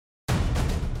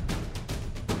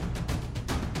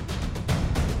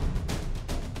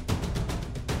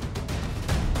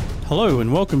Hello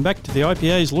and welcome back to the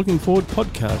IPA's Looking Forward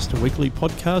podcast, a weekly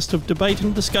podcast of debate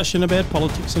and discussion about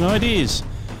politics and ideas.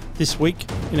 This week,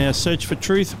 in our search for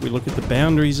truth, we look at the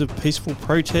boundaries of peaceful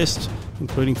protest,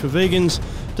 including for vegans,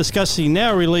 discuss the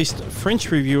now released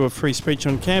French review of free speech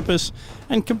on campus,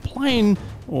 and complain,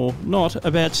 or not,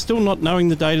 about still not knowing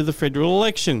the date of the federal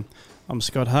election. I'm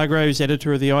Scott Hargraves,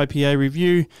 editor of the IPA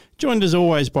Review, joined as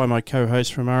always by my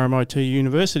co-host from RMIT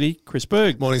University, Chris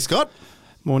Berg. Morning, Scott.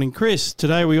 Morning, Chris.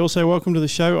 Today we also welcome to the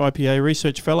show IPA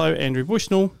Research Fellow Andrew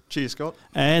Bushnell. Cheers, Scott.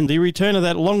 And the return of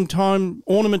that long-time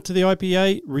ornament to the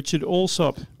IPA, Richard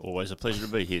Alsop. Always a pleasure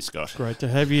to be here, Scott. Great to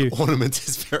have you. Ornament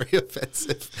is very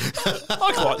offensive.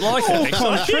 I quite like it,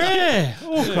 actually.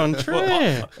 Au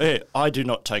contraire. I do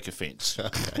not take offence.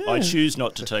 Okay. I choose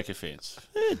not to take offence.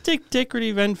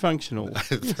 Decorative and functional.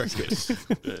 Very good.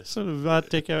 Yes. Sort of Art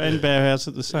Deco and Bauhaus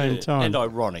at the same time. And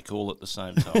ironic all at the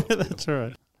same time. That's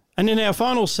right. And in our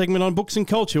final segment on books and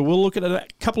culture, we'll look at a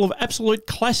couple of absolute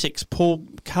classics. Paul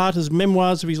Carter's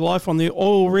memoirs of his life on the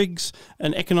oil rigs,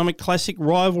 an economic classic,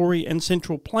 Rivalry and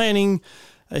Central Planning,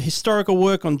 a historical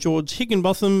work on George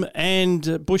Higginbotham,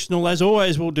 and Bushnell, as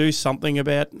always, will do something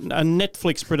about a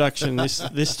Netflix production,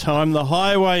 this time, The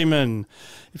Highwayman.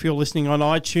 If you're listening on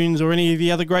iTunes or any of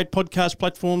the other great podcast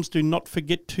platforms, do not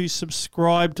forget to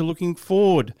subscribe to Looking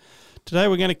Forward. Today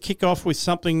we're going to kick off with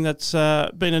something that's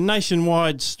been a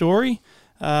nationwide story.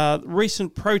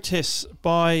 Recent protests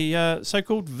by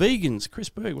so-called vegans. Chris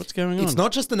Berg, what's going on? It's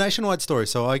not just a nationwide story.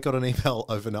 So I got an email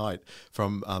overnight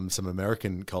from some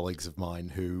American colleagues of mine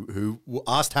who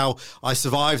asked how I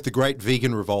survived the great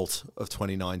vegan revolt of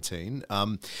 2019.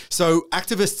 So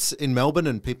activists in Melbourne,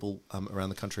 and people around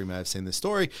the country may have seen this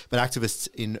story, but activists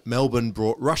in Melbourne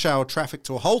brought rush hour traffic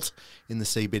to a halt in the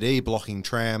CBD, blocking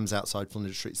trams outside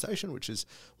Flinders Street Station, which is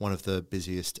one of the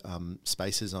busiest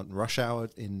spaces on rush hour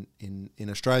in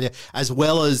Australia, as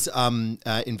well as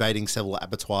invading several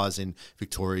abattoirs in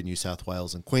Victoria, New South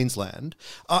Wales and Queensland.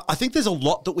 I think there's a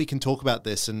lot that we can talk about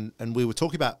this, and we were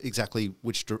talking about exactly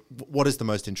what is the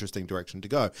most interesting direction to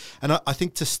go. And I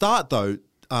think to start, though,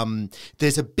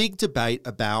 there's a big debate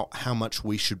about how much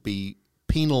we should be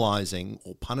penalising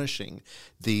or punishing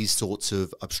these sorts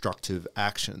of obstructive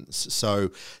actions. So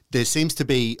there seems to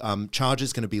be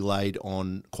charges going to be laid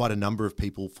on quite a number of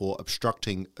people for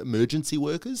obstructing emergency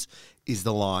workers, is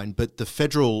the line. But the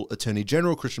Federal Attorney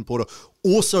General, Christian Porter,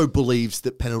 also believes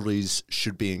that penalties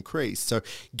should be increased. So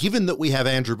given that we have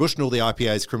Andrew Bushnell, the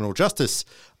IPA's criminal justice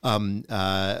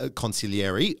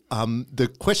consigliere, the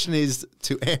question is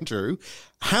to Andrew,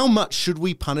 how much should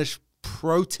we punish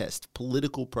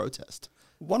political protest?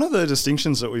 One of the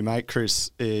distinctions that we make,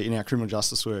 Chris, in our criminal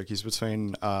justice work is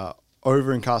between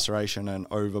over-incarceration and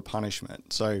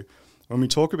over-punishment. So when we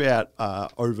talk about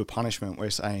over-punishment,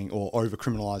 we're saying, or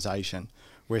over-criminalisation,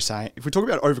 we're saying, if we talk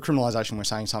about over-criminalisation, we're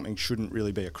saying something shouldn't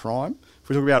really be a crime. If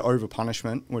we talk about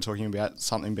over-punishment, we're talking about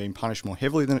something being punished more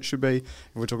heavily than it should be.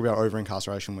 If we talk about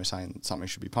over-incarceration, we're saying something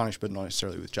should be punished, but not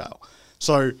necessarily with jail.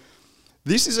 So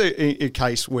this is a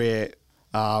case where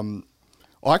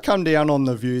I come down on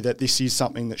the view that this is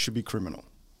something that should be criminal.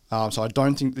 So I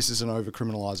don't think this is an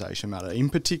over-criminalisation matter, in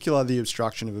particular the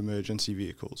obstruction of emergency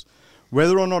vehicles.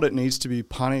 Whether or not it needs to be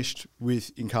punished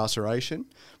with incarceration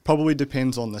probably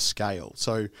depends on the scale.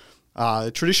 So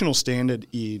the traditional standard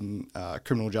in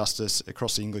criminal justice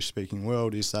across the English-speaking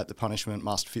world is that the punishment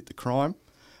must fit the crime.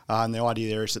 And the idea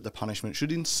there is that the punishment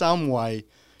should in some way,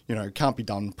 can't be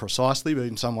done precisely, but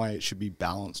in some way it should be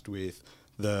balanced with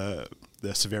the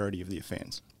severity of the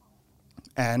offence.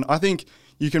 And I think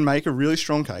you can make a really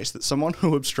strong case that someone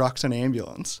who obstructs an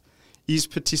ambulance is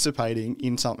participating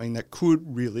in something that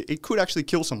could actually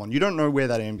kill someone. You don't know where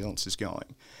that ambulance is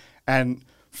going. And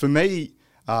for me,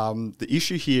 the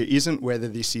issue here isn't whether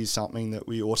this is something that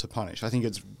we ought to punish. I think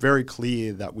it's very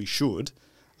clear that we should.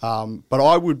 But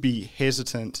I would be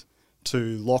hesitant to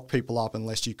lock people up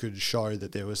unless you could show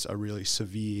that there was a really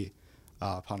severe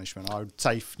punishment. I would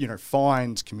say,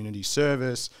 fines, community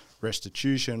service,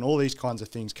 restitution, all these kinds of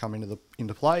things come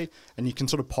into play, and you can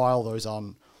sort of pile those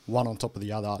on one on top of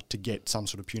the other to get some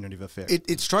sort of punitive effect.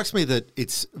 It strikes me that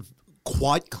it's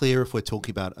quite clear if we're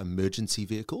talking about emergency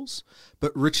vehicles,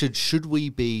 but Richard, should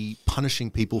we be punishing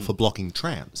people for blocking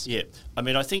trams? Yeah,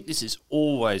 I think this has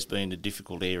always been a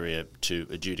difficult area to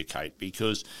adjudicate,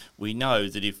 because we know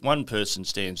that if one person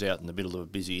stands out in the middle of a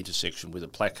busy intersection with a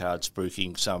placard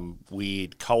spooking some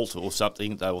weird cult or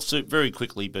something, they will very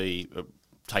quickly be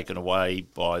taken away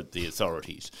by the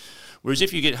authorities. Whereas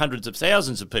if you get hundreds of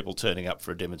thousands of people turning up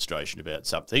for a demonstration about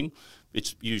something,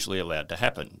 it's usually allowed to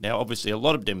happen. Now, obviously, a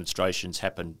lot of demonstrations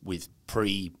happen with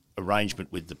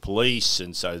arrangement with the police,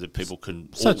 and so that people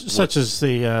can such as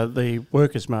the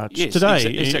workers' march yes, today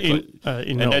exactly. in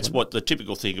and Melbourne. that's what the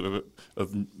typical thing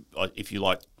of if you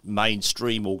like,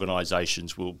 mainstream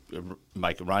organisations will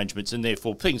make arrangements, and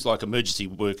therefore things like emergency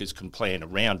workers can plan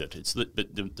around it.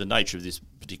 But the nature of this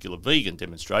particular vegan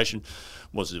demonstration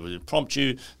was it was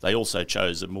impromptu. They also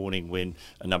chose a morning when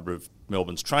a number of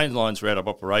Melbourne's train lines were out of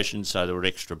operation, so there were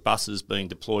extra buses being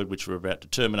deployed which were about to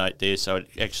terminate there, so it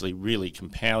actually really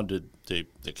compounded the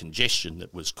congestion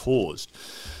that was caused.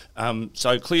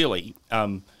 So clearly,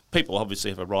 people obviously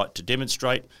have a right to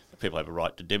demonstrate. People have a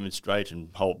right to demonstrate and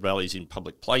hold rallies in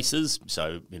public places,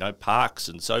 so, parks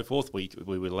and so forth. We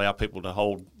would allow people to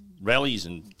hold rallies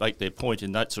and make their point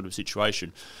in that sort of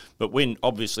situation. But when,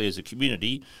 obviously, as a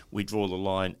community, we draw the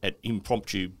line at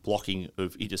impromptu blocking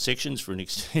of intersections for an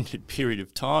extended period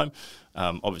of time,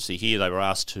 obviously here they were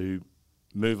asked to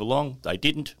move along. They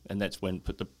didn't, and that's when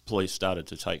the police started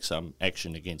to take some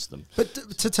action against them. But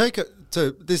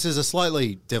this is a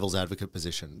slightly devil's advocate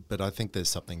position, but I think there's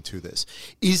something to this.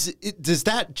 Does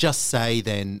that just say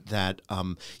then that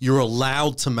you're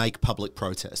allowed to make public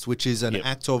protest, which is an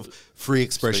act of free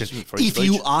expression, if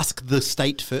you ask the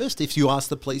state first, if you ask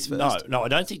the police first? No, I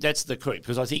don't think that's the correct,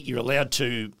 because I think you're allowed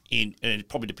to, and it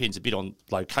probably depends a bit on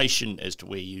location as to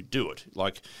where you do it.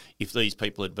 Like, if these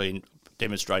people had been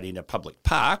demonstrating in a public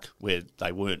park where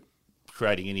they weren't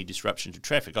creating any disruption to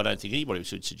traffic, I don't think anybody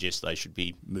should suggest they should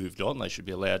be moved on. They should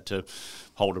be allowed to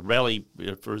hold a rally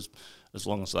for as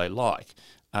long as they like.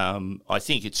 I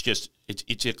think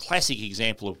it's a classic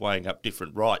example of weighing up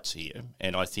different rights here,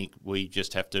 and I think we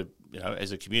just have to,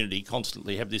 as a community,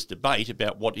 constantly have this debate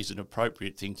about what is an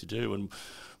appropriate thing to do and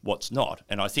what's not.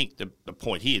 And I think the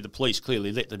point here, the police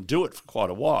clearly let them do it for quite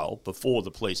a while before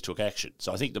the police took action.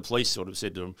 So I think the police sort of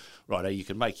said to them, right, you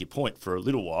can make your point for a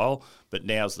little while, but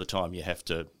now's the time you have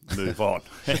to move on.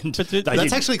 And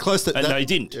that's actually close to... And they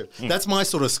didn't. Yeah. That's my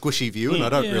sort of squishy view, and I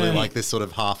don't really like this sort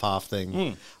of half-half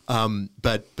thing.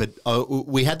 But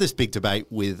we had this big debate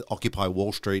with Occupy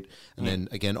Wall Street and then,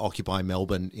 again, Occupy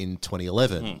Melbourne in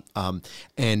 2011.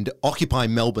 And Occupy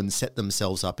Melbourne set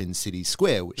themselves up in City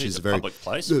Square, which is a very... public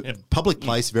place. Public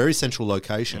place, very central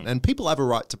location. And people have a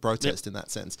right to protest in that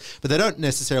sense. But they don't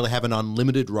necessarily have an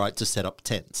unlimited right to set up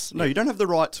tents. No, you don't have the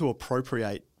right to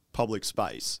appropriate public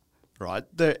space, right?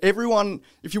 Everyone,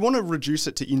 if you want to reduce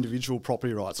it to individual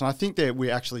property rights, and I think that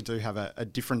we actually do have a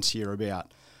difference here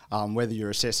about whether you're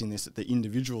assessing this at the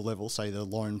individual level, say the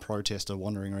lone protester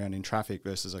wandering around in traffic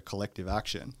versus a collective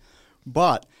action.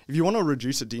 But if you want to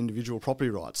reduce it to individual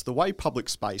property rights, the way public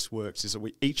space works is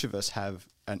that each of us have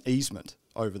an easement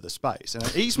over the space. And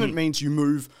an easement means you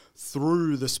move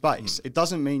through the space. It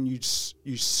doesn't mean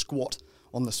you squat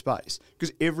on the space,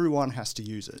 because everyone has to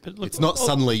use it. Look, it's not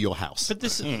suddenly your house. But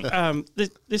this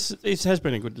this has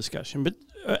been a good discussion. But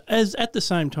as at the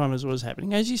same time as it was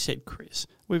happening, as you said, Chris,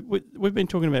 we've been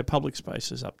talking about public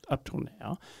spaces up till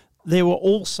now. There were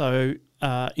also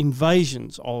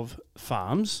invasions of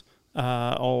farms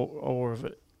or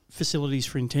of facilities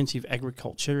for intensive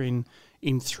agriculture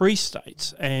in 3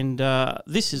 states, and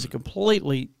this is a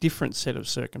completely different set of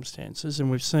circumstances. And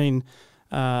we've seen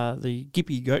the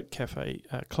Gippy Goat Cafe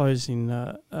close in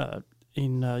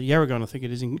Yarragon, I think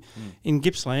it is, in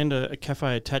Gippsland, a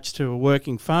cafe attached to a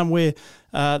working farm where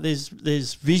there's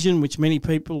vision, which many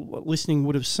people listening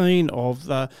would have seen, of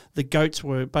the goats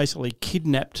were basically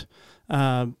kidnapped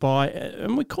by,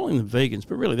 and we're calling them vegans,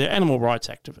 but really they're animal rights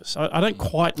activists. I don't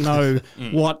quite know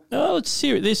what. Oh, it's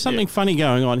serious. There's something funny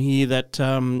going on here that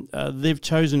they've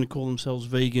chosen to call themselves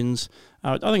vegans.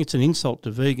 I think it's an insult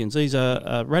to vegans. These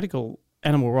are radical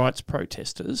animal rights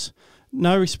protesters,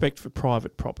 no respect for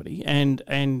private property, and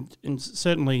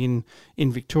certainly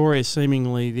in Victoria,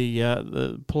 seemingly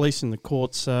the police and the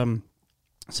courts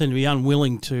seem to be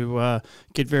unwilling to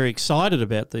get very excited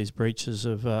about these breaches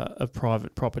of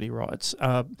private property rights.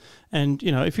 And,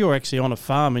 if you're actually on a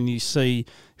farm and you see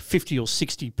 50 or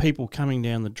 60 people coming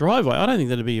down the driveway, I don't think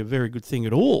that'd be a very good thing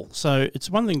at all. So it's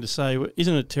one thing to say,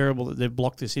 isn't it terrible that they've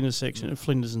blocked this intersection at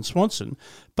Flinders and Swanson?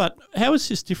 But how is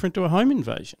this different to a home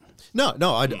invasion? No.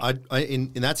 I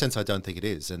in that sense, I don't think it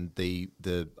is. And the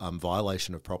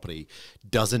violation of property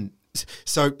doesn't.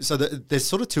 So there's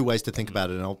sort of 2 ways to think about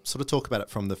it, and I'll sort of talk about it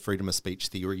from the freedom of speech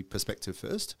theory perspective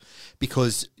first,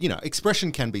 because,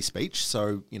 expression can be speech.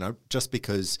 So, just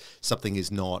because something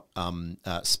is not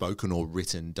spoken or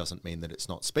written doesn't mean that it's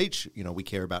not speech. We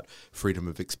care about freedom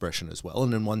of expression as well.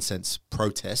 And in one sense,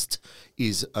 protest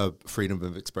is a freedom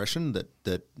of expression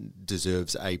that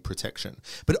deserves a protection,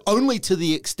 but only to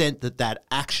the extent that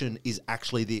action is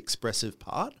actually the expressive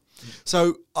part.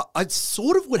 So I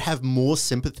sort of would have more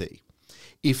sympathy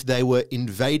if they were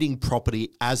invading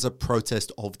property as a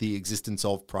protest of the existence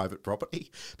of private property,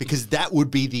 because that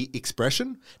would be the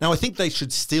expression. Now, I think they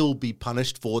should still be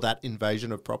punished for that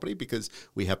invasion of property because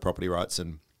we have property rights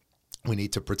and we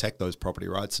need to protect those property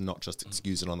rights and not just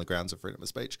excuse it on the grounds of freedom of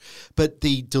speech. But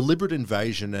the deliberate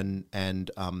invasion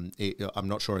and I'm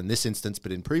not sure in this instance,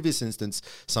 but in previous instance,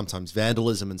 sometimes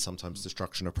vandalism and sometimes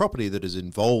destruction of property that has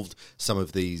involved some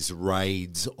of these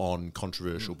raids on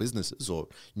controversial businesses or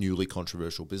newly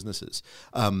controversial businesses.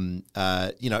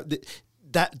 That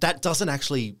doesn't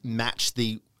actually match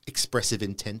the expressive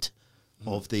intent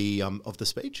of the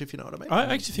speech, if you know what I mean.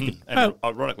 I actually think, and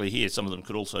ironically, here some of them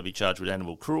could also be charged with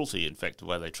animal cruelty. In fact, the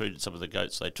way they treated some of the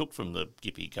goats they took from the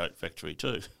Gippy goat factory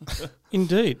too.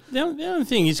 Indeed. The only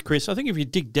thing is, Chris, I think if you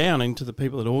dig down into the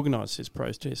people that organised this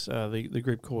protest, the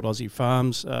group called Aussie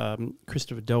Farms,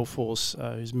 Christopher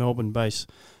Delforce, who's Melbourne-based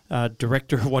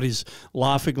director of what is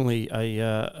laughingly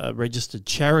a registered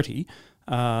charity,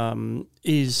 I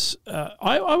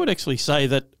would actually say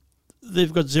that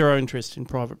they've got zero interest in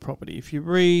private property. If you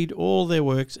read all their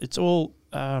works, it's all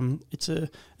it's an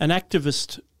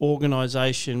activist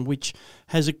organisation which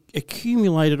has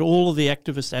accumulated all of the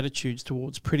activist attitudes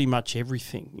towards pretty much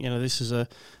everything. You know, it's a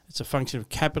function of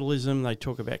capitalism. They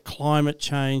talk about climate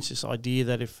change, this idea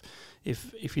that if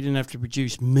you didn't have to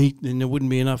produce meat, then there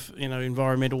wouldn't be enough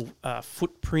environmental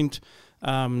footprint.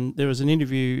 There was an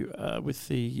interview with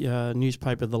the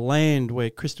newspaper The Land where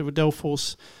Christopher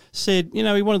Delforce said,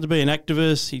 he wanted to be an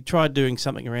activist. He tried doing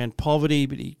something around poverty,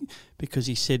 but because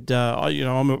he said,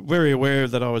 I'm very aware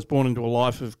that I was born into a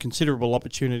life of considerable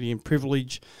opportunity and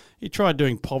privilege. He tried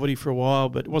doing poverty for a while,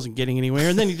 but wasn't getting anywhere.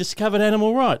 And then he discovered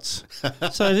animal rights.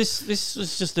 So this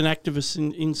was just an activist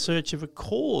in search of a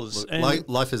cause. And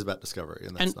life is about discovery,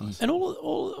 and that's nice. And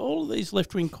all of these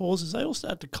left-wing causes, they all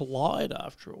start to collide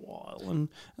after a while and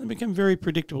they become very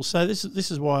predictable. So this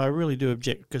is why I really do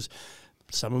object, because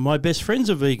some of my best friends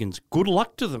are vegans. Good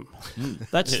luck to them.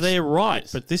 That's their right.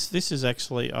 Yes. But this is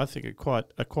actually, I think, a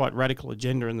quite radical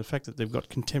agenda, and the fact that they've got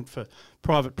contempt for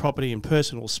private property and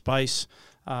personal space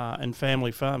and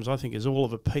family farms, I think, is all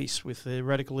of a piece with their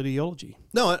radical ideology.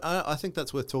 No, I think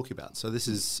that's worth talking about. So this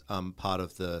is part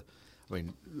of the... I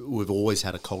mean, we've always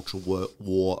had a cultural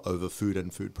war over food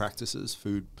and food practices.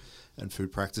 Food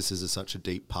practices are such a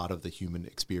deep part of the human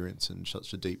experience and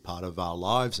such a deep part of our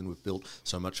lives, and we've built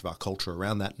so much of our culture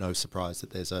around that. No surprise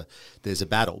that there's a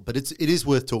battle, but it is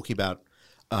worth talking about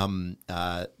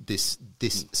this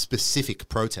specific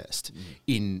protest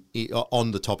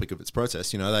on the topic of its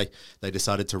protest. They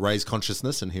decided to raise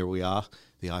consciousness, and here we are,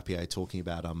 the IPA talking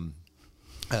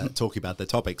about their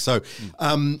topic. So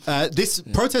this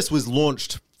protest was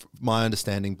launched, my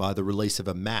understanding, by the release of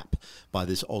a map by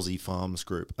this Aussie Farms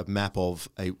group, a map of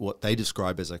what they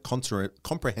describe as a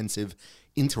comprehensive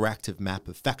interactive map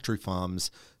of factory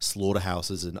farms,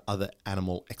 slaughterhouses and other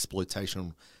animal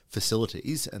exploitation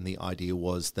facilities. And the idea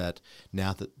was that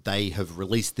now that they have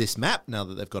released this map, now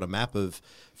that they've got a map of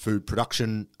food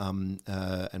production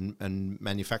and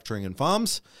manufacturing and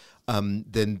farms,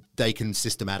 then they can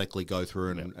systematically go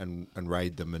through and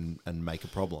raid them and make a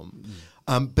problem.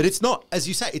 But it's not, as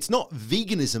you say, it's not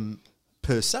veganism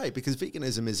per se, because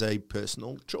veganism is a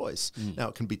personal choice. Now,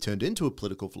 it can be turned into a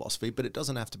political philosophy, but it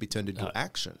doesn't have to be turned into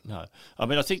action. No. I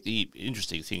mean, I think the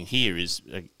interesting thing here is,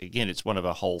 again, it's one of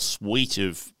a whole suite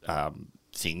of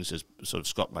things, as sort of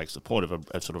Scott makes the point of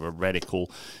a sort of a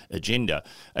radical agenda.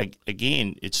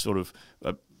 Again, it's sort of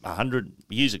 100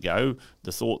 years ago,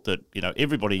 the thought that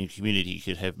everybody in the community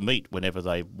could have meat whenever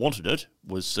they wanted it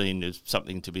was seen as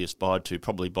something to be aspired to,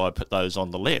 probably by those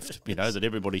on the left. That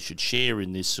everybody should share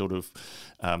in this sort of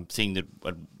thing that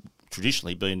had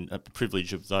traditionally been a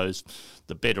privilege of those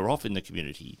the better off in the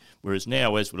community. Whereas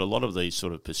now, as with a lot of these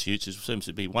sort of pursuits, it seems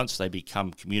to be once they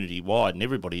become community-wide and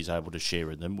everybody's able to share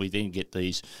in them, we then get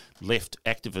these left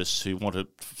activists who want to,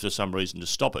 for some reason, to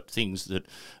stop it. Things that,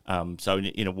 so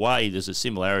in a way, there's a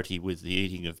similarity with the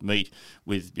eating of meat,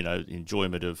 with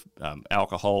enjoyment of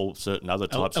alcohol, certain other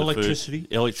types of food,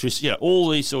 electricity, all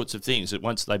these sorts of things that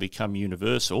once they become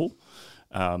universal,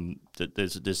 that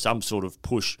there's some sort of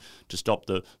push to stop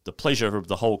the pleasure of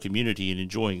the whole community in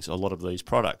enjoying a lot of these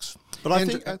products. But I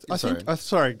think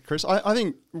sorry, Chris. I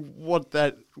think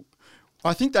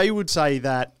I think they would say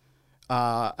that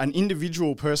an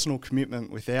individual personal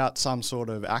commitment without some sort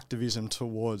of activism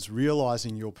towards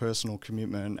realising your personal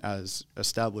commitment as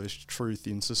established truth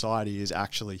in society is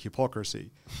actually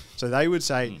hypocrisy. So they would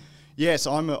say, yes,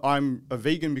 I'm a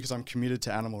vegan because I'm committed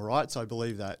to animal rights. I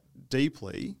believe that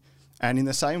deeply. And in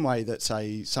the same way that,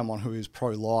 say, someone who is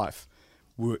pro-life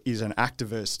is an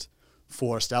activist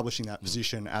for establishing that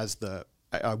position as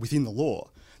within the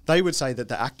law, they would say that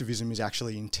the activism is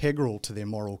actually integral to their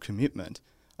moral commitment.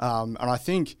 And I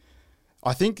think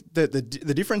that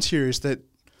the difference here is that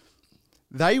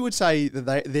they would say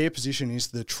that their position is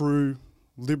the true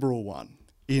liberal one,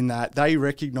 in that they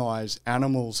recognise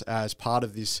animals as part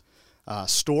of this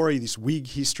story, this Whig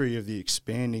history of the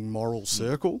expanding moral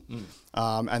circle,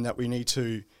 and that we need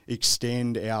to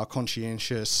extend our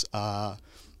conscientious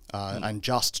and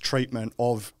just treatment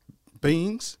of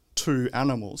beings to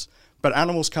animals. But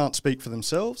animals can't speak for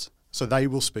themselves, so they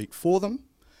will speak for them.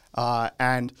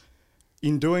 And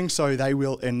in doing so, they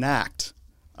will enact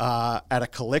at a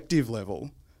collective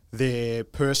level their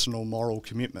personal moral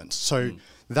commitments. So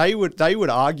they would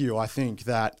argue, I think,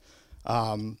 that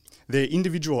their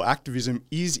individual activism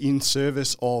is in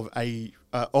service of a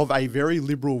very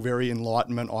liberal, very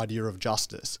Enlightenment idea of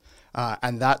justice,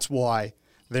 and that's why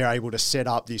they're able to set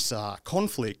up this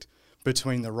conflict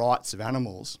between the rights of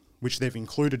animals, which they've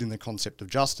included in the concept of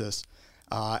justice,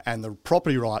 and the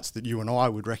property rights that you and I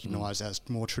would recognise as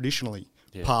more traditionally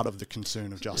part of the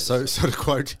concern of justice. So to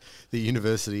quote the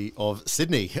University of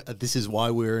Sydney, this is why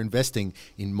we're investing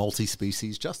in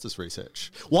multi-species justice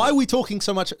research. Why are we talking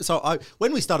so much? So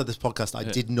when we started this podcast, I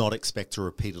did not expect to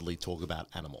repeatedly talk about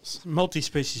animals.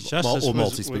 Multi-species justice or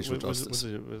multi-species justice.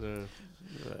 Was a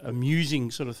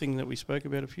amusing sort of thing that we spoke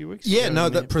about a few weeks ago. Yeah, no,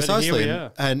 that precisely. Here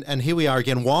we are. And here we are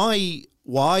again.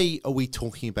 Why are we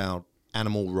talking about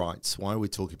animal rights? Why are we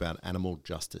talking about animal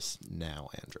justice now,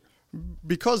 Andrew?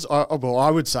 Because, I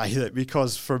would say that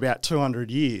because for about 200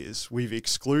 years, we've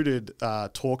excluded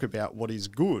talk about what is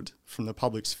good from the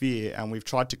public sphere, and we've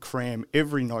tried to cram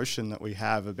every notion that we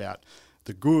have about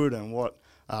the good and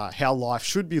how life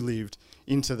should be lived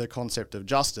into the concept of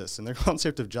justice. And the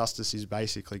concept of justice is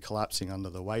basically collapsing under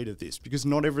the weight of this, because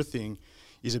not everything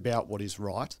is about what is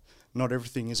right. Not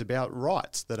everything is about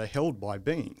rights that are held by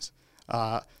beings.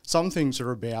 Some things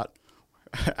are about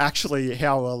actually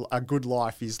how a good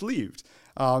life is lived.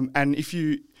 And if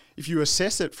you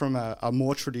assess it from a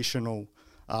more traditional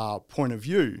point of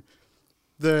view,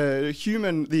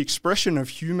 the expression of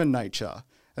human nature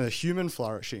and the human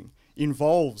flourishing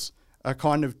involves a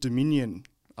kind of dominion.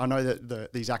 I know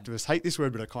that these activists hate this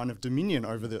word, but a kind of dominion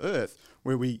over the earth,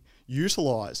 where we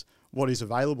utilise what is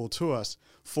available to us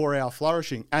for our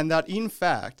flourishing, and that in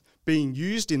fact being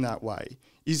used in that way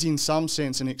is in some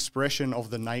sense an expression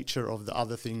of the nature of the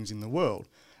other things in the world.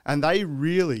 And they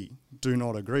really do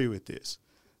not agree with this.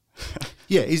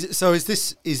 Yeah, is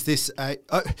this I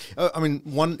mean,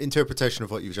 one interpretation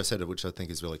of what you've just said, which I think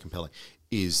is really compelling,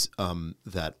 is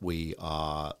that we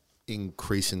are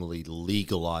increasingly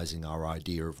legalizing our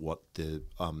idea of what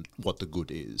the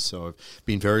good is. So I've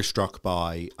been very struck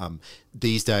by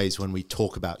these days when we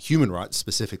talk about human rights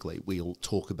specifically, we'll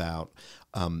talk about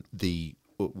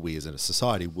we as a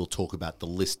society will talk about the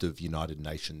list of United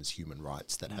Nations human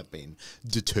rights that have been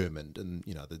determined, and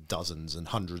the dozens and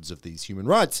hundreds of these human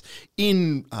rights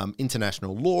in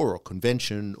international law or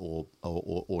convention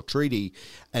or treaty,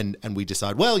 and we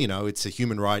decide, well, it's a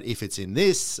human right if it's in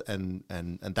this, and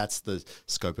that's the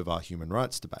scope of our human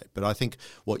rights debate. But I think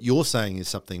what you're saying is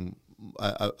something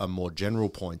a more general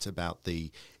point about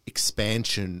the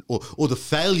expansion or the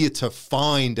failure to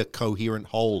find a coherent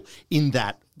whole in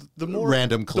that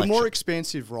random collection. The more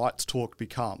expansive rights talk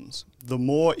becomes, the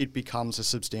more it becomes a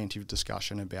substantive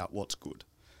discussion about what's good.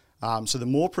 So the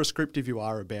more prescriptive you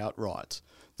are about rights,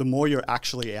 the more you're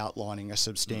actually outlining a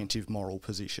substantive moral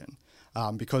position,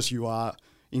 because you are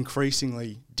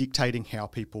increasingly dictating how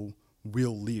people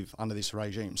will live under this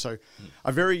regime. So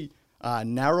a very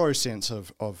narrow sense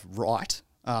of right,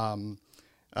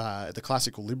 the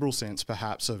classical liberal sense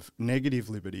perhaps of negative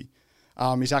liberty,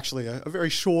 is actually a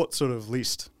very short sort of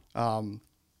list, and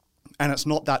it's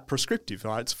not that prescriptive,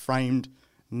 right? It's framed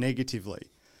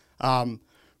negatively.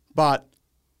 But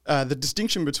the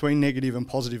distinction between negative and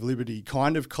positive liberty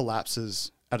kind of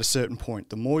collapses at a certain point.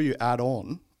 The more you add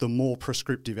on, the more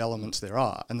prescriptive elements there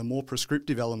are, and the more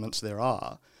prescriptive elements there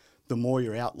are, the more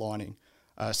you're outlining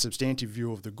a substantive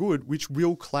view of the good, which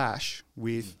will clash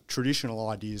with traditional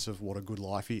ideas of what a good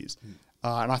life is.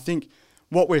 And I think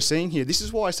what we're seeing here, this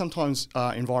is why sometimes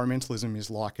environmentalism is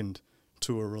likened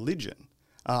to a religion.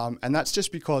 And that's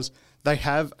just because they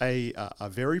have a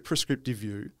very prescriptive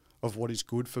view of what is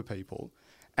good for people,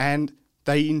 and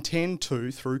they intend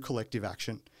to, through collective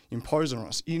action, impose on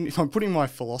us. If I'm putting my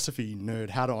philosophy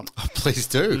nerd hat on, please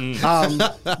do.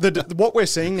 What we're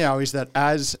seeing now is that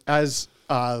as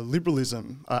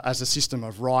liberalism, as a system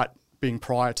of right being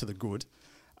prior to the good,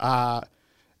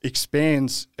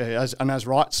 expands, as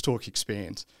rights talk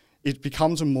expands, it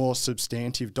becomes a more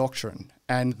substantive doctrine.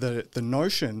 And the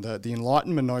notion, the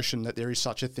Enlightenment notion that there is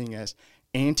such a thing as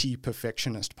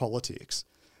anti-perfectionist politics,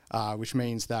 which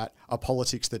means that a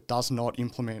politics that does not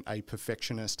implement a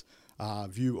perfectionist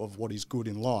view of what is good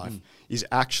in life is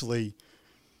actually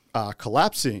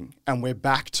collapsing, and we're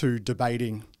back to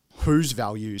debating whose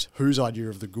values, whose idea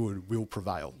of the good will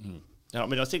prevail. Now, I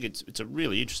mean, I think it's a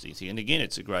really interesting thing, and again,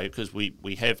 it's a great because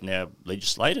we have now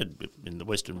legislated in the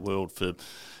Western world for,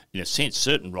 in a sense,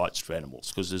 certain rights for animals,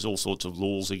 because there's all sorts of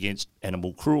laws against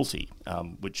animal cruelty,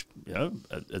 which are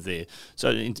there. So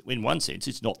in one sense,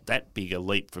 it's not that big a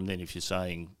leap from then if you're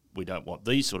saying we don't want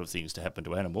these sort of things to happen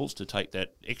to animals, to take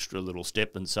that extra little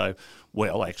step and say,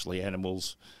 well, actually,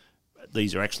 animals,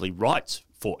 these are actually rights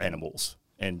for animals,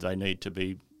 and they need to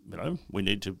be, we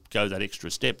need to go that extra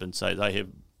step and say they have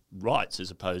rights as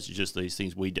opposed to just these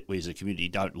things we as a community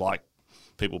don't like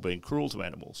people being cruel to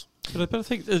animals. But I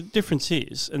think the difference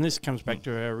is, and this comes back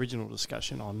to our original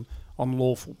discussion on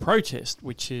lawful protest,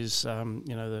 which is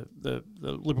the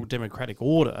liberal democratic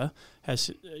order has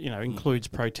includes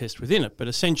protest within it, but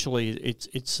essentially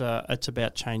it's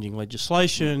about changing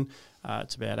legislation.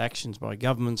 It's about actions by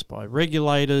governments, by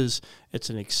regulators. It's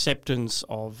an acceptance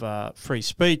of free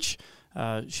speech.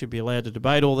 Should be allowed to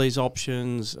debate all these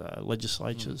options.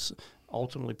 Legislatures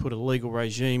ultimately put a legal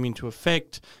regime into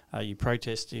effect. You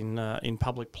protest in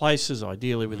public places,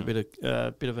 ideally with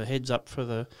a bit of a heads up for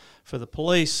the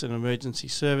police and emergency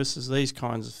services. These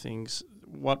kinds of things.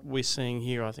 What we're seeing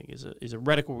here, I think, is a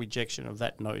radical rejection of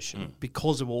that notion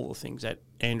because of all the things that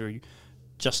Andrew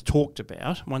just talked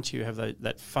about. Once you have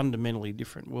that fundamentally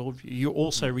different worldview, you're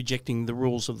also rejecting the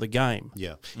rules of the game.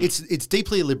 Yeah, it's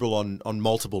deeply illiberal on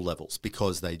multiple levels,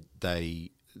 because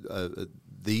these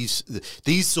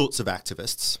sorts of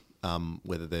activists,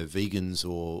 whether they're vegans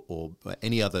or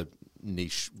any other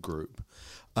niche group,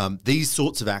 these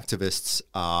sorts of activists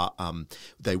are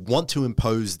they want to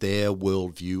impose their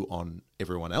worldview on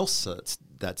everyone else. So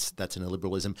that's an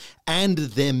illiberalism, and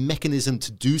their mechanism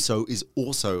to do so is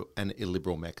also an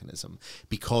illiberal mechanism,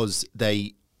 because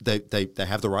they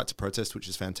have the right to protest, which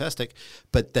is fantastic,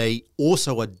 but they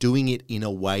also are doing it in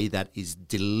a way that is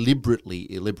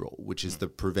deliberately illiberal, which is the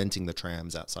preventing the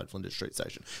trams outside Flinders Street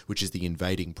Station, which is the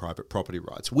invading private property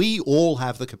rights. We all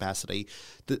have the capacity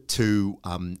to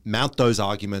mount those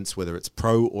arguments, whether it's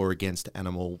pro or against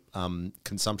animal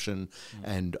consumption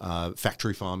and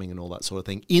factory farming and all that sort of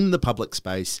thing, in the public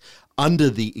space under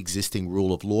the existing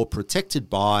rule of law, protected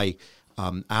by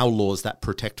our laws that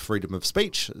protect freedom of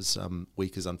speech, as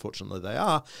weak as unfortunately they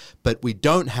are, but we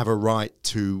don't have a right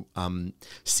to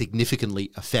significantly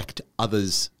affect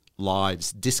others'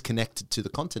 lives disconnected to the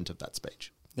content of that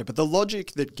speech. Yeah, but the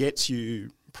logic that gets you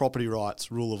property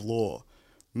rights, rule of law,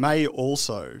 may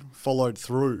also, followed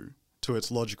through to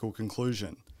its logical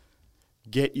conclusion,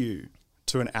 get you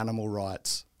to an animal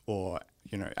rights or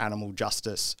animal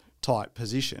justice type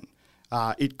position.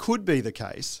 It could be the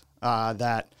case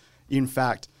that, in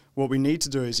fact, what we need to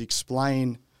do is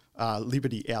explain our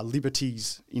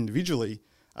liberties individually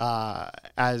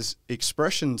as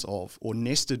expressions of or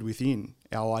nested within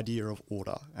our idea of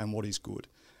order and what is good,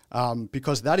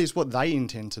 because that is what they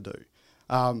intend to do.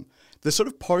 The sort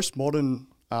of postmodern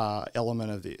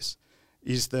element of this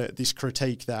is this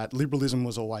critique that liberalism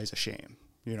was always a sham.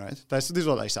 This is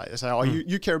what they say. They say, "Oh,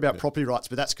 you care about property rights,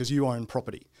 but that's because you own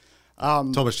property."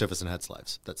 Thomas Jefferson had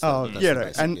slaves. That's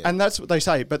and that's what they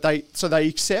say. But they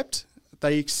accept.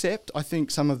 I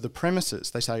think some of the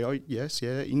premises. They say, "Oh, yes,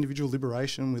 individual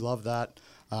liberation, we love that.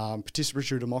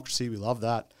 Participatory democracy, we love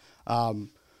that."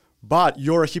 But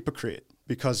you're a hypocrite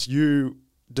because you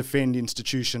defend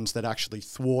institutions that actually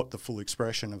thwart the full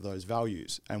expression of those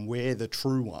values, and we're the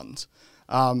true ones.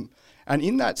 And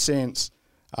in that sense,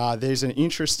 there's an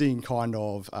interesting kind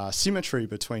of symmetry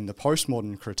between the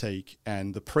postmodern critique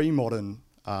and the pre-modern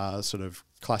sort of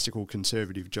classical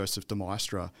conservative Joseph de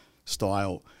Maistre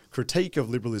style critique of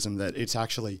liberalism, that it's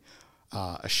actually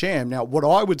a sham. Now, what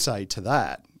I would say to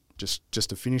that, just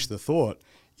to finish the thought,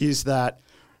 is that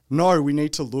no, we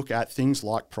need to look at things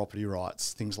like property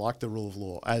rights, things like the rule of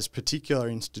law, as particular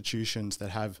institutions that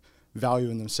have value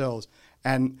in themselves.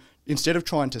 And instead of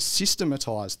trying to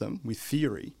systematise them with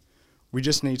theory, we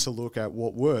just need to look at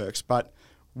what works. But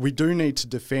we do need to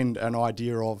defend an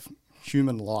idea of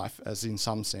human life as, in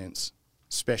some sense,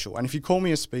 special. And if you call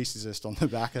me a speciesist on the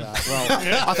back of that,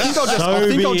 well, I think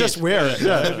I'll just wear it.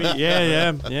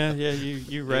 Yeah.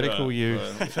 You radical, you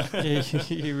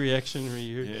reactionary,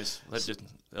 you. Yes,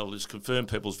 that'll just confirm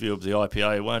people's view of the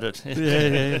IPA, won't it?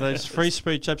 yeah, those free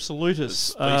speech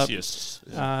absolutists. Speciesists.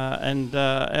 And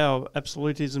our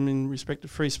absolutism in respect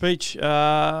of free speech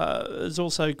has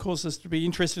also caused us to be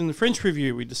interested in the French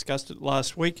review. We discussed it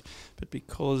last week, but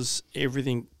because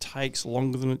everything takes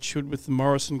longer than it should with the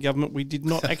Morrison government, we did did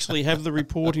not actually have the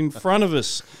report in front of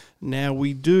us. Now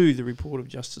we do. The report of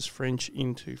Justice French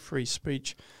into free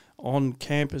speech on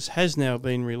campus has now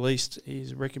been released.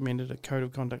 He's recommended a code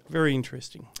of conduct. Very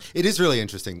interesting. It is really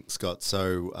interesting, Scott.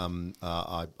 So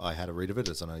I had a read of it,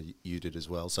 as I know you did as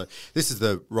well. So this is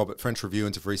the Robert French Review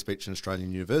into Free Speech in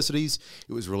Australian Universities.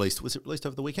 It was released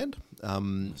over the weekend?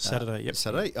 Saturday, yep.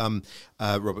 Saturday.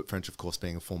 Robert French, of course,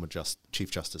 being a former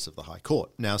Chief Justice of the High Court.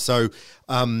 Now, so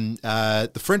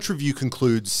the French Review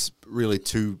concludes really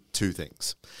two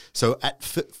things. So at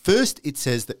first, it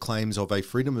says that claims of a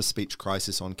freedom of speech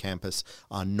crisis on campus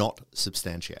are not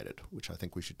substantiated, which I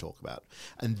think we should talk about.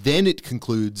 And then it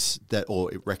concludes that,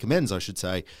 or it recommends, I should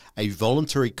say, a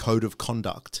voluntary code of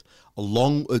conduct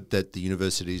that the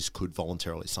universities could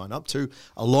voluntarily sign up to,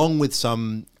 along with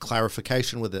some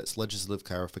clarification, whether it's legislative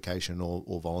clarification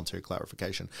or voluntary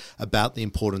clarification, about the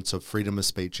importance of freedom of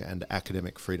speech and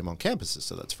academic freedom on campuses.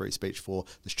 So that's free speech for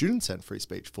the students and free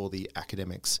speech for the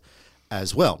academics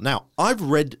as well. Now, I've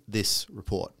read this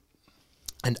report,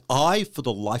 and I, for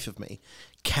the life of me,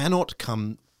 cannot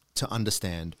come to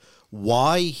understand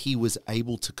why he was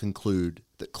able to conclude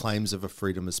that claims of a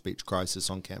freedom of speech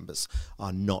crisis on campus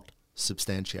are not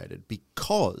substantiated,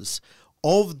 because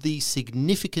of the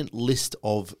significant list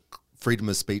of freedom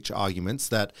of speech arguments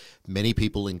that many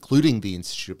people, including the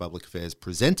Institute of Public Affairs,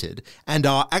 presented and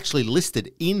are actually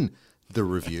listed in the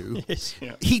review. Yes.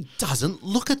 Yeah. He doesn't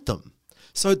look at them.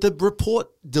 So the report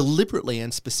deliberately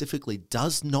and specifically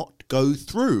does not go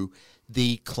through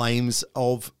the claims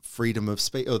of freedom of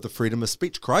speech, or the freedom of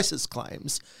speech crisis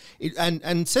claims,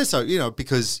 and says so,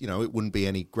 because it wouldn't be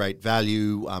any great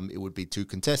value, it would be too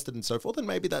contested and so forth, and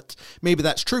maybe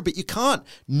that's true, but you can't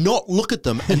not look at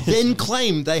them and then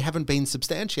claim they haven't been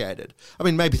substantiated. I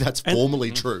mean, maybe that's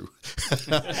formally true.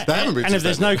 They haven't been And if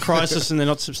there's no crisis and they're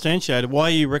not substantiated, why are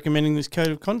you recommending this code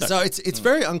of conduct? So it's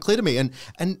very unclear to me,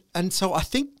 and so I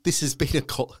think this has been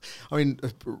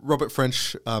Robert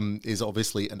French is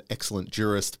obviously an excellent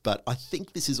jurist, but I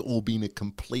think this has all been a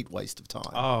complete waste of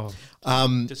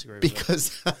time. Disagree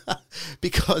with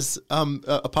because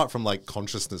apart from like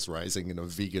consciousness raising in a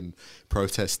vegan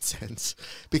protest sense,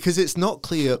 because it's not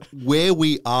clear where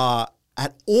we are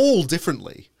at all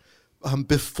differently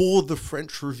before the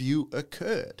French Review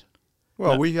occurred.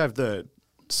 Well, we have the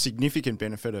significant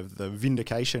benefit of the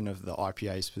vindication of the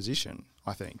IPA's position,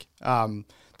 I think.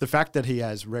 The fact that he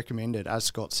has recommended, as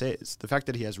Scott says, the fact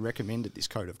that he has recommended this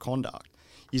code of conduct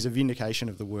is a vindication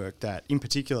of the work that, in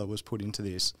particular, was put into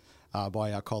this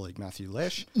by our colleague Matthew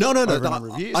Lesh. No. over a number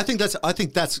of years. I think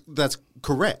that's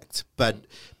correct. But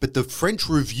the French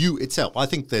Review itself, I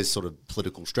think there's sort of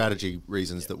political strategy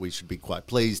reasons that we should be quite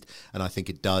pleased, and I think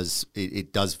it does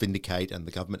vindicate, and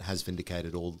the government has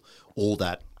vindicated all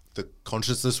that, the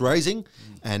consciousness raising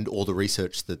and all the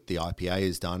research that the IPA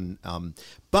has done.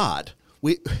 But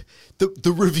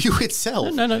the review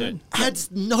itself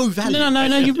adds no value.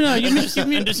 No. You missed.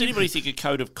 And does anybody think a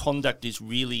code of conduct is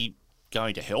really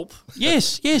going to help?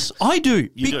 Yes, I do.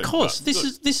 You do? Because Right, this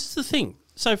is the thing.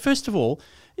 So first of all,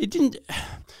 he didn't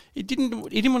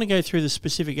want to go through the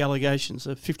specific allegations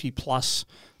of 50 plus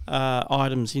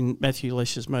items in Matthew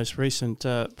Lesh's most recent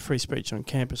free speech on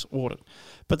campus audit.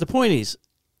 But the point is,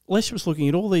 Lesh was looking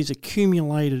at all these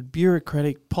accumulated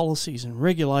bureaucratic policies and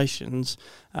regulations,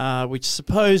 which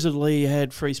supposedly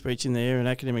had free speech in there and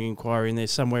academic inquiry in there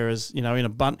somewhere, as in a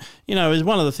bun, as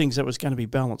one of the things that was going to be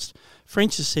balanced.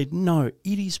 French has said no,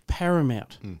 it is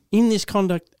paramount in this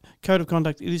code of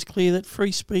conduct. It is clear that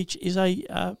free speech is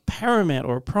a paramount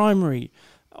or a primary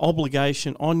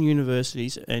obligation on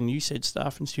universities, and you said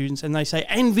staff and students, and they say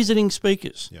and visiting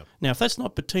speakers. Yep. Now, if that's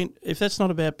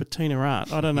not about patina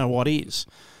art, I don't know what is.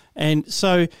 And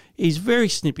so he's very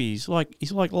snippy. He's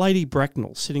like Lady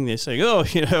Bracknell sitting there saying,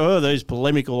 those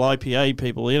polemical IPA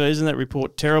people, isn't that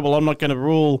report terrible? I'm not going to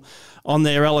rule on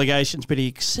their allegations. But he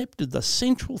accepted the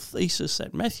central thesis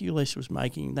that Matthew Lesh was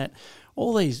making, that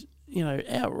all these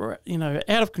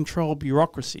out of control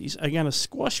bureaucracies are going to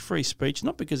squash free speech,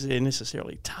 not because they're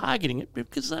necessarily targeting it, but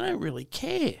because they don't really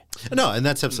care. No, and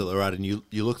that's absolutely right. And you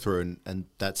look through, and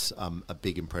that's a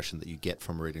big impression that you get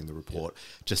from reading the report,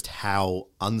 just how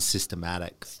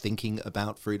unsystematic thinking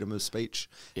about freedom of speech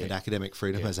and academic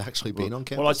freedom has actually been on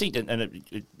campus. Well, I think, I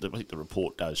think the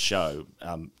report does show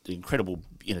the incredible,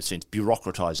 in a sense,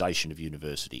 bureaucratisation of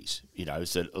universities.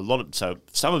 So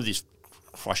some of this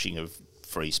crushing of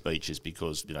free speech is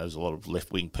because there's a lot of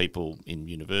left-wing people in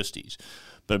universities.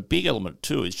 But a big element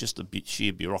too is just the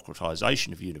sheer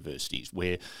bureaucratisation of universities,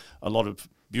 where a lot of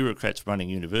bureaucrats running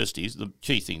universities, the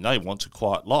key thing they want is a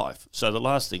quiet life. So the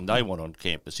last thing they want on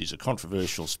campus is a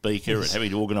controversial speaker and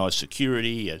having to organise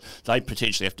security, and they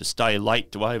potentially have to stay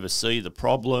late to oversee the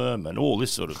problem and all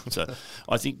this sort of. So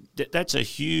I think that's a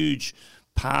huge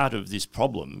part of this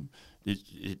problem.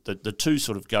 The two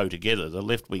sort of go together. The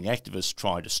left-wing activists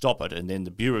trying to stop it, and then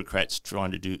the bureaucrats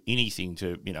trying to do anything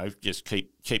to, just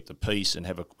keep the peace and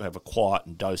have a quiet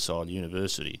and docile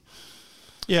university.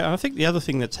 Yeah, and I think the other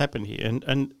thing that's happened here,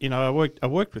 and I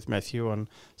worked with Matthew on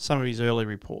some of his early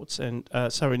reports, and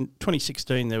so in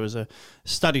 2016 there was a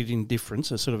studied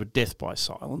indifference, a sort of a death by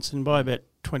silence, and by about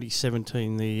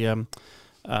 2017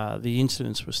 the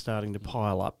incidents were starting to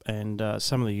pile up, and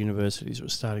some of the universities were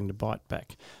starting to bite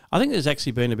back. I think there's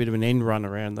actually been a bit of an end run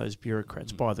around those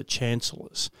bureaucrats by the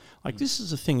chancellors. Like, this is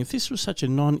the thing, if this was such a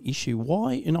non-issue,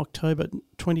 why in October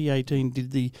 2018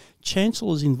 did the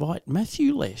chancellors invite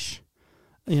Matthew Lesh,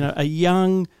 a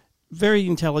young, very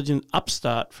intelligent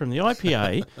upstart from the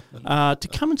IPA, to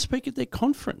come and speak at their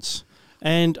conference?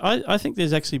 And I think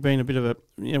there's actually been a bit of a,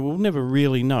 we'll never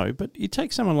really know, but you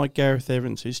take someone like Gareth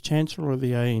Evans, who's Chancellor of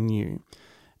the ANU,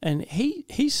 and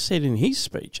he said in his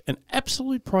speech, an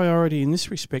absolute priority in this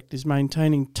respect is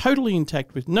maintaining totally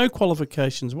intact, with no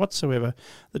qualifications whatsoever,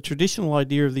 the traditional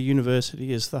idea of the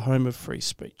university as the home of free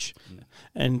speech. Yeah.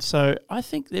 And so I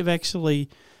think they've actually...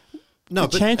 No,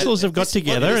 the chancellors have got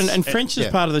together, and French is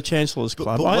part of the Chancellors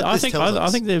Club. I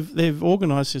think they've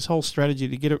organised this whole strategy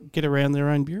to get around their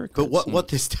own bureaucrats. But what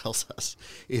this tells us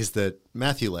is that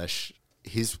Matthew Lesh,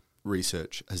 his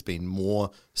research has been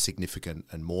more significant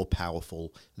and more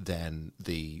powerful than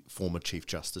the former Chief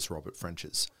Justice Robert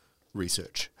French's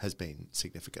research has been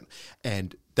significant.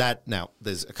 And that, now,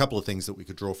 there's a couple of things that we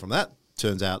could draw from that.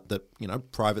 Turns out that,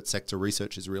 private sector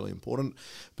research is really important,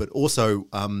 but also,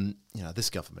 this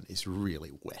government is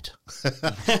really wet.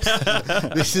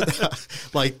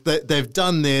 They've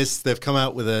done this. They've come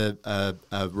out with a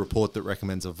report that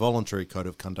recommends a voluntary code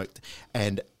of conduct,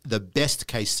 and the best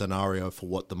case scenario for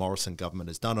what the Morrison government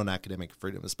has done on academic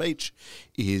freedom of speech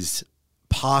is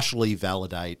partially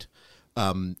validate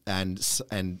and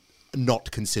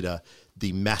not consider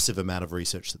the massive amount of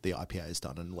research that the IPA has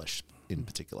done, and Lesh in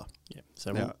particular. Yeah.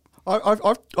 So now,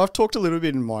 I've talked a little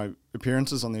bit in my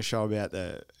appearances on this show about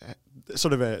the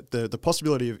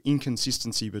possibility of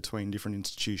inconsistency between different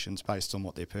institutions based on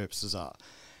what their purposes are.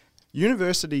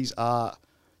 Universities are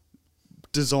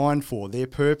designed for, their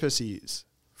purpose is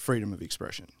freedom of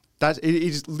expression. That it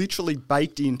is literally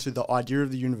baked into the idea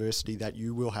of the university that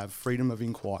you will have freedom of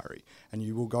inquiry and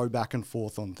you will go back and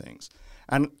forth on things.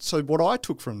 And so what I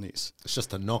took from this... It's just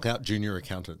to knock out junior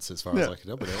accountants as far as I can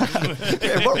tell.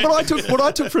 What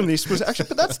I took from this was actually...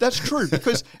 But that's true,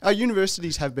 because our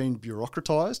universities have been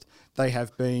bureaucratised, they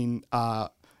have been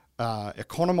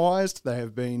economised, they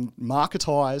have been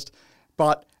marketised,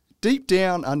 but deep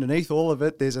down underneath all of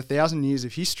it, there's 1,000 years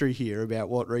of history here about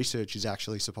what research is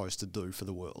actually supposed to do for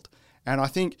the world. And I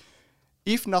think,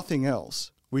 if nothing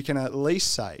else, we can at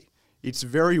least say it's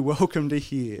very welcome to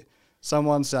hear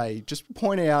someone say, just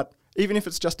point out, even if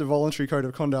it's just a voluntary code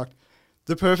of conduct,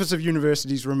 the purpose of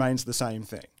universities remains the same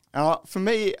thing. And for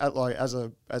me, as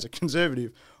a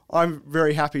conservative, I'm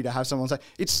very happy to have someone say,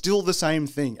 it's still the same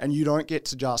thing, and you don't get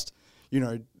to just,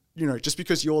 just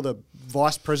because you're the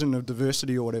vice president of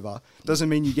diversity or whatever, doesn't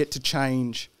mean you get to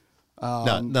change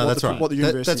that's right. What the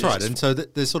university that's right. And so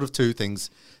there's sort of two things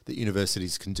that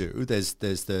universities can do. There's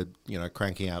the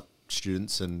cranking out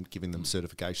students and giving them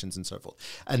certifications and so forth.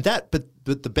 And but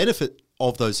the benefit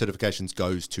of those certifications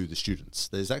goes to the students.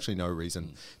 There's actually no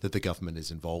reason that the government is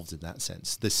involved in that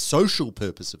sense. The social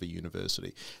purpose of a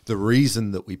university, the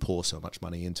reason that we pour so much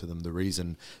money into them, the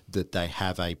reason that they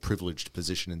have a privileged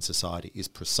position in society is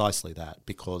precisely that,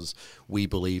 because we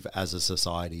believe as a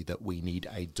society that we need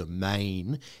a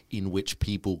domain in which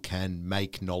people can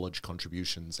make knowledge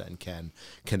contributions and can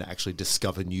actually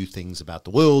discover new things about the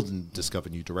world and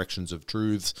discover new directions of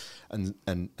truths and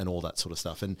all that sort of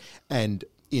stuff. And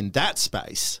in that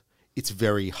space, it's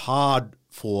very hard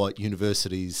for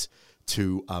universities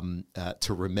to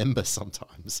remember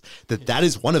sometimes that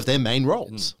is one of their main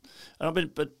roles.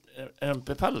 But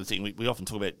part of the thing, we often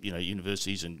talk about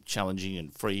universities and challenging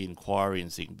and free inquiry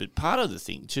and things, but part of the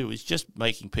thing too is just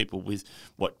making people with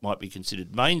what might be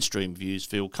considered mainstream views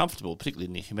feel comfortable, particularly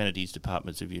in the humanities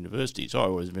departments of universities. I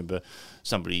always remember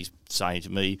somebody saying to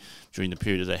me during the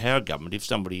period of the Howard government, if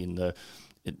somebody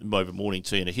over morning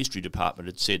tea in a history department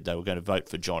had said they were going to vote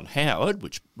for John Howard,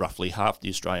 which roughly half the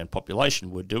Australian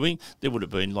population were doing, there would have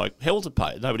been like hell to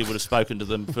pay. Nobody would have spoken to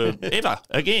them forever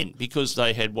again, because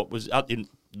they had what was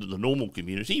the normal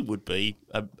community would be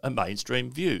a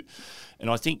mainstream view. And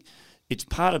I think it's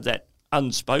part of that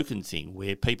unspoken thing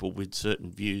where people with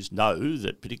certain views know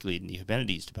that, particularly in the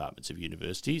humanities departments of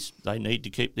universities, they need to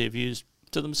keep their views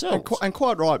to themselves. And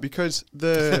quite right, because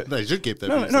the they should keep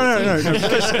their views. No,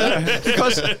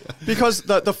 because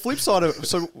the flip side of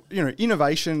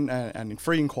innovation and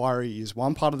free inquiry is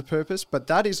one part of the purpose, but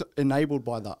that is enabled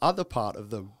by the other part of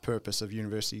the purpose of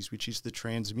universities, which is the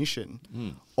transmission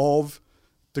of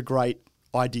the great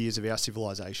ideas of our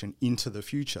civilization into the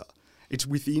future. It's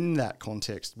within that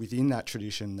context, within that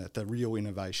tradition, that the real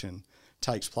innovation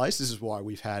takes place. This is why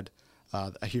we've had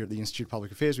here at the Institute of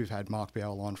Public Affairs, we've had Mark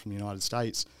Bauerlein from the United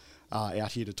States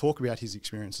out here to talk about his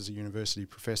experience as a university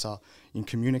professor in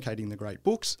communicating the great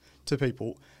books to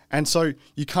people. And so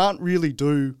you can't really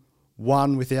do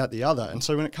one without the other. And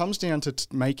so when it comes down to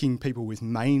making people with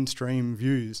mainstream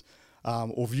views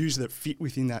or views that fit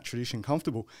within that tradition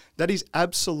comfortable, that is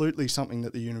absolutely something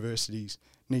that the universities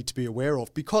need to be aware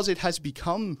of, because it has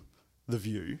become the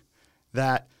view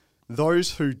that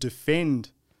those who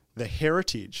defend the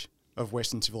heritage of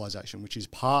Western civilization, which is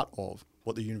part of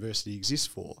what the university exists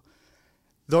for,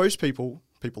 those people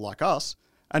like us,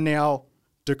 are now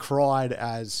decried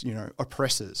as,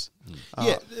 oppressors.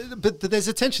 But there's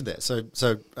a tension there. So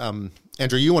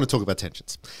Andrew, you want to talk about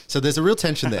tensions. So there's a real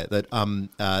tension there that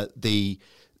the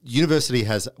university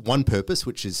has one purpose,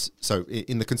 which is, so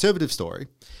in the conservative story,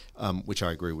 which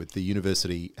I agree with, the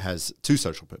university has two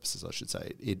social purposes, I should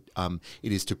say. It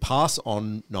is to pass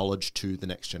on knowledge to the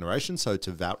next generation, so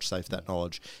to vouchsafe that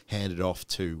knowledge, hand it off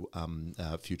to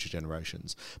future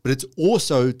generations. But it's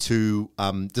also to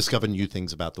discover new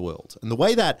things about the world. And the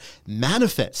way that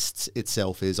manifests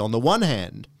itself is, on the one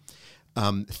hand,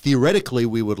 theoretically,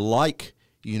 we would like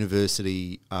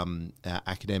university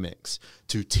academics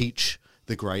to teach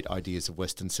the great ideas of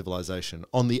Western civilization.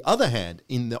 On the other hand,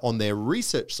 on their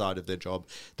research side of their job,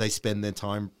 they spend their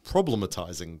time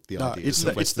problematizing the ideas of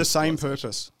Western it's the same civilization.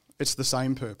 purpose. It's the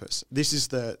same purpose. This is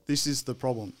the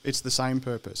problem. It's the same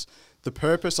purpose. The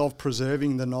purpose of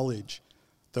preserving the knowledge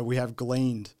that we have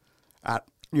gleaned at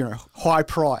high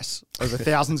price over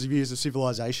thousands of years of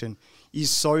civilization is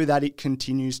so that it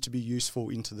continues to be useful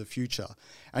into the future.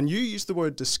 And you use the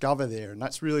word discover there, and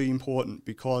that's really important,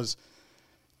 because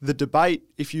the debate,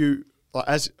 if you,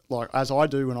 as I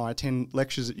do when I attend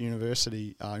lectures at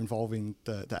university involving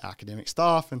the academic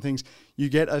staff and things, you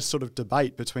get a sort of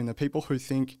debate between the people who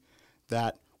think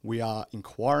that we are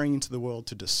inquiring into the world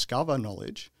to discover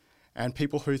knowledge and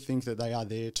people who think that they are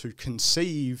there to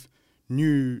conceive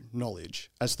new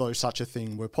knowledge as though such a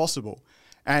thing were possible.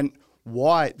 And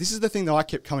why, this is the thing that I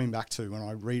kept coming back to when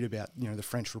I read about, the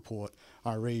French report,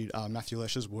 I read Matthew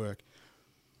Lesch's work.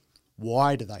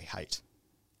 Why do they hate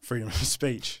freedom of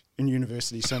speech in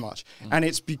universities so much? And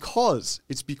it's because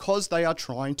they are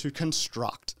trying to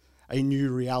construct a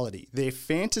new reality. Their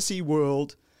fantasy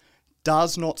world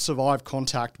does not survive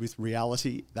contact with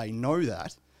reality. They know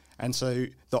that. And so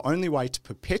the only way to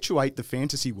perpetuate the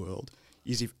fantasy world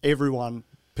is if everyone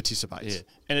participates. Yeah,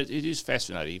 and it is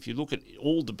fascinating. If you look at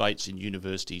all debates in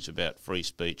universities about free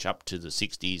speech up to the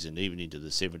 60s and even into the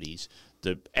 70s,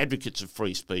 the advocates of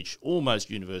free speech almost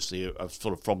universally are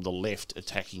sort of from the left,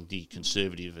 attacking the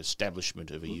conservative establishment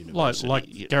of a university.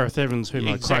 Like Gareth Evans, whom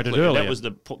exactly. I quoted earlier.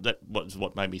 That was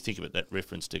what made me think of it, that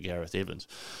reference to Gareth Evans.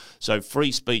 So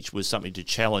free speech was something to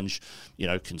challenge,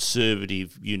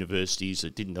 conservative universities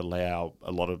that didn't allow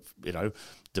a lot of,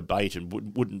 debate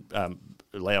and wouldn't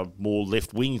allow more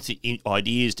left-wing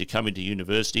ideas to come into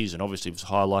universities, and obviously it was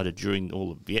highlighted during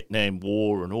all the Vietnam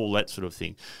War and all that sort of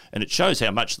thing. And it shows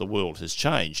how much the world has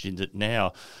changed, in that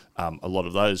now a lot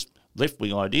of those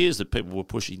left-wing ideas that people were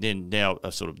pushing then now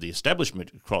are sort of the establishment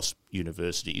across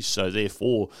universities. So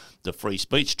therefore, the free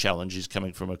speech challenge is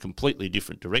coming from a completely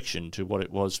different direction to what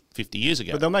it was 50 years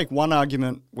ago. But they'll make one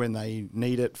argument when they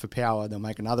need it for power. They'll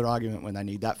make another argument when they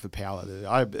need that for power.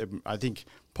 I think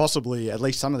possibly at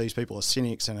least some of these people are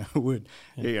cynics, and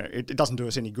it doesn't do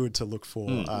us any good to look for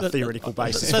a theoretical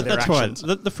basis for their actions.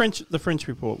 Right. The French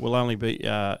report will only be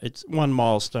it's one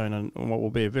milestone on what will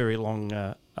be a very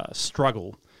long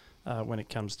struggle when it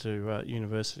comes to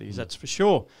universities. That's for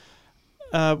sure.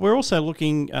 We're also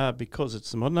looking, because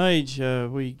it's the modern age,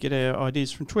 we get our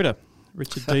ideas from Twitter.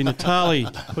 Richard D.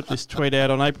 Natali put this tweet out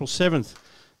on April 7th.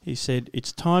 He said,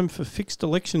 "It's time for fixed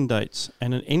election dates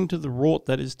and an end to the rort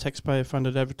that is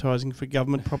taxpayer-funded advertising for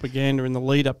government propaganda in the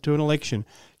lead-up to an election.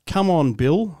 come on,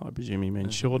 Bill. I presume he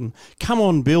means Shorten. Come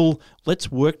on, Bill.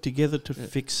 Let's work together to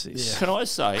fix this. Can I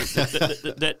say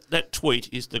that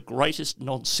tweet is the greatest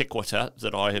non sequitur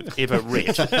that I have ever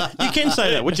read? You can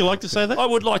say that. Would you like to say that? I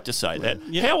would like to say that.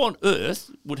 Yeah. How on earth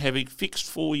would having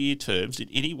fixed 4-year terms in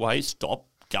any way stop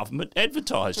government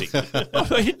advertising? I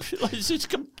mean,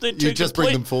 You just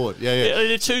bring them forward. Yeah.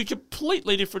 They're two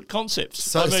completely different concepts.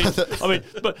 So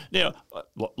But now,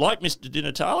 like Mr. Di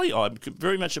Natale, I'm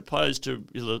very much opposed to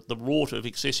the rort of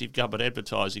excessive government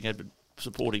advertising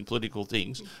supporting political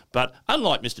things. But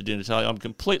unlike Mr. Di Natale, I'm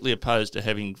completely opposed to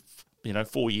having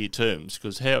 4-year terms,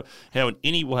 because how in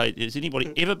any way has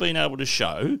anybody ever been able to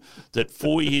show that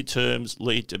 4-year terms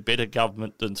lead to better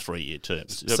government than 3-year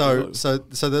terms? So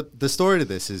the story to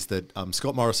this is that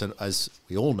Scott Morrison, as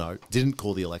we all know, didn't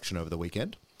call the election over the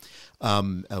weekend.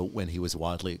 When he was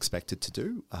widely expected to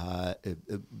do.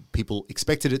 People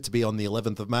expected it to be on the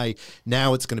 11th of May.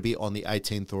 Now it's going to be on the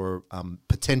 18th or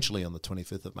potentially on the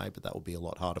 25th of May, but that will be a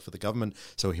lot harder for the government,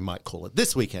 so he might call it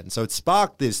this weekend. So it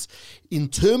sparked this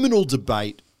interminable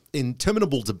debate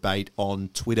on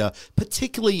Twitter,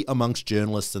 particularly amongst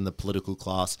journalists and the political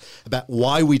class, about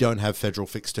why we don't have federal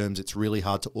fixed terms. It's really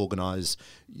hard to organise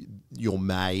your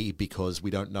May because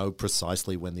we don't know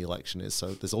precisely when the election is.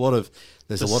 So there's a lot of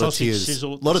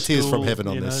tears from heaven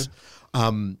on this.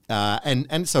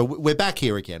 And so we're back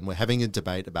here again. We're having a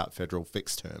debate about federal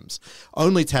fixed terms.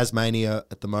 Only Tasmania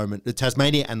at the moment,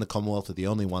 Tasmania and the Commonwealth are the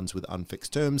only ones with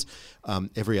unfixed terms.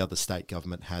 Every other state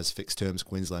government has fixed terms.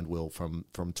 Queensland will from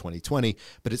 2020,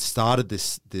 but it started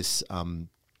this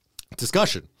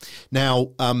discussion.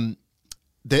 Now,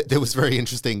 there was a very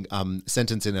interesting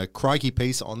sentence in a Crikey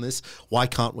piece on this. Why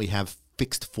can't we have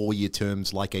fixed 4-year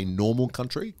terms like a normal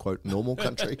country, quote, normal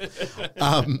country?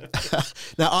 Now,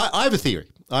 I have a theory.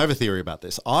 I have a theory about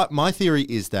this. My theory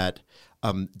is that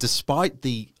despite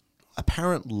the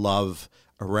apparent love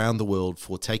around the world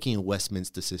for taking a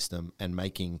Westminster system and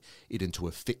making it into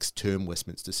a fixed-term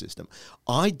Westminster system,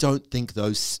 I don't think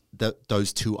those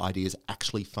two ideas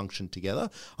actually function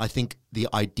together. I think the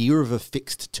idea of a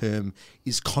fixed term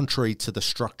is contrary to the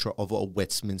structure of a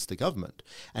Westminster government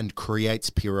and creates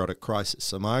periodic crisis.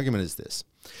 So my argument is this.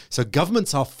 So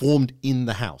governments are formed in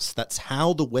the House. That's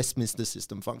how the Westminster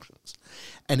system functions.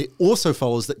 And it also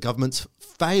follows that governments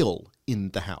fail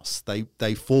in the House.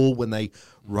 They fall when they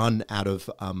run out of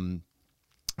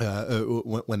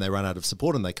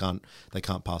support and they can't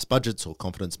pass budgets or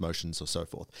confidence motions or so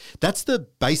forth. That's the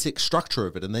basic structure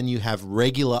of it. And then you have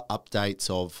regular updates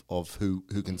of who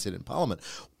can sit in Parliament.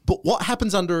 But what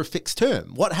happens under a fixed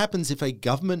term? What happens if a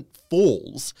government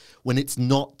falls when it's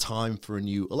not time for a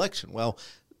new election? Well,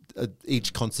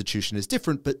 each constitution is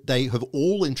different, but they have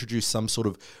all introduced some sort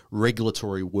of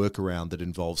regulatory workaround that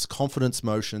involves confidence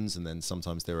motions, and then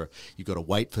sometimes you've got to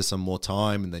wait for some more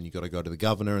time, and then you've got to go to the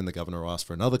governor, and the governor asks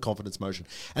for another confidence motion.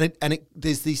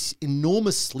 There's these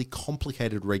enormously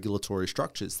complicated regulatory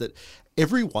structures that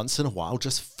every once in a while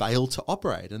just fail to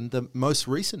operate. And the most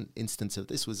recent instance of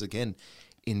this was, again,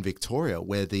 in Victoria,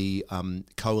 where the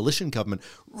coalition government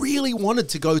really wanted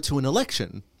to go to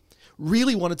election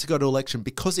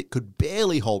because it could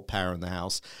barely hold power in the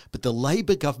House, but the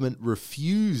Labor government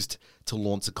refused to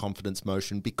launch a confidence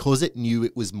motion because it knew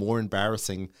it was more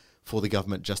embarrassing for the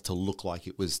government just to look like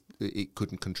it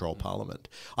couldn't control Parliament.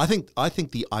 I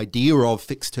think the idea of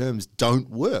fixed terms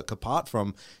don't work, apart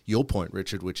from your point,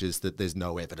 Richard, which is that there's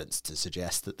no evidence to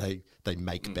suggest that they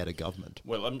make better government.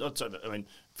 Well, I'm not. And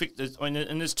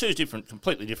there's two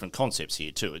completely different concepts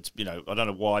here too. It's I don't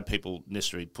know why people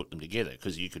necessarily put them together,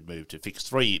 because you could move to fixed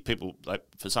 3. People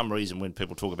for some reason when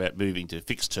people talk about moving to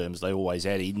fixed terms, they always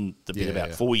add in the bit about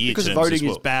 4-year terms. Because voting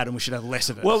is bad and we should have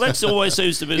less of it. Well, that's always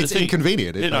seems to be the it's thing. It's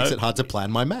inconvenient. It makes it hard to plan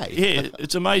my May. Yeah,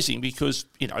 it's amazing because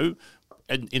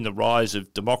in the rise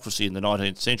of democracy in the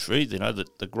 19th century, that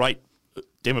the great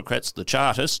Democrats, the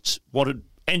Chartists, wanted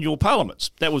annual parliaments.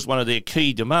 That was one of their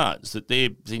key demands, that they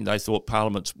thought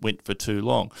parliaments went for too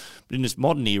long. But in this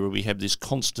modern era, we have this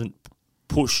constant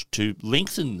push to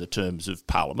lengthen the terms of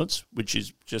parliaments, which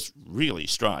is just really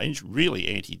strange, really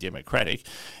anti-democratic,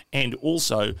 and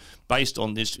also based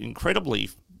on this incredibly,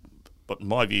 but in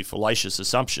my view, fallacious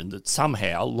assumption that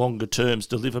somehow longer terms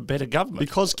deliver better government.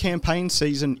 Because campaign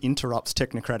season interrupts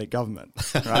technocratic government.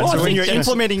 Right? Well, so when you're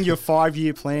implementing your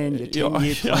 5-year plan, your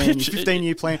 10-year plan, your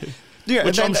 15-year plan... Yeah,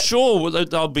 which I'm sure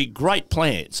there'll be great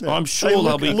plans. Yeah. I'm sure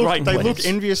there'll be great plans. They look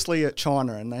enviously at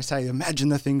China and they say, imagine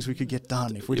the things we could get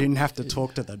done if we didn't have to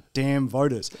talk to the damn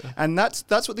voters. And that's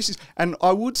what this is. And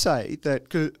I would say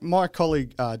that 'cause my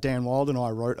colleague Dan Wild and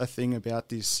I wrote a thing about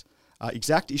this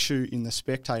exact issue in The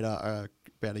Spectator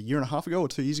about a year and a half ago or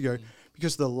 2 years ago,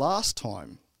 because the last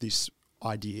time this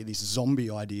idea, this zombie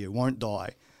idea, won't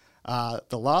die.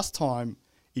 The last time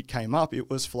it came up, it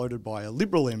was floated by a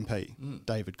Liberal MP,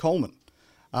 David Coleman,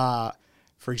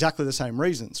 for exactly the same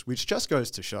reasons, which just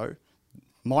goes to show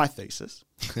my thesis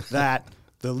that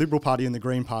the Liberal Party and the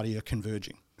Green Party are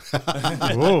converging.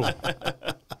 Whoa.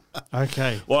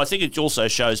 Okay. Well, I think it also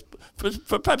shows,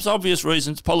 for perhaps obvious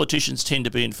reasons, politicians tend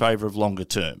to be in favour of longer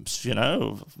terms, you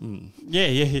know.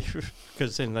 Yeah.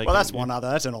 Because then they. Well, that's one other.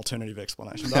 That's an alternative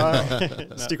explanation. No,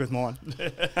 stick with mine.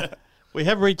 We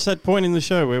have reached that point in the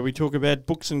show where we talk about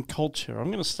books and culture. I'm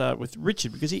going to start with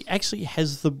Richard because he actually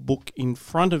has the book in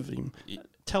front of him.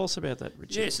 Tell us about that,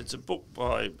 Richard. Yes, it's a book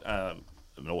by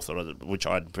an author which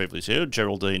I had previously heard,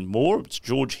 Geraldine Moore. It's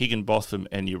George Higginbotham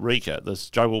and Eureka, The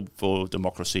Struggle for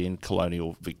Democracy in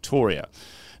Colonial Victoria.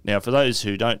 Now, for those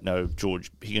who don't know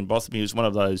George Higginbotham, he was one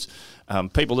of those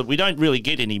people that we don't really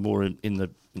get anymore in the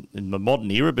modern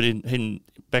era, but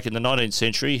back in the 19th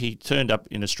century, he turned up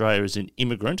in Australia as an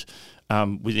immigrant.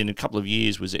 Within a couple of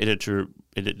years, was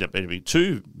edited up editing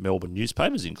 2 Melbourne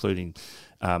newspapers, including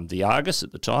the Argus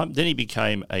at the time. Then he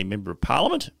became a member of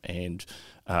Parliament and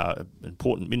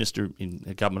important minister in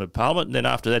the government of Parliament. And then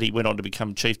after that, he went on to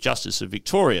become Chief Justice of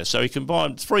Victoria. So he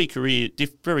combined 3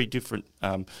 very different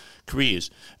careers.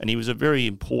 And he was a very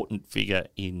important figure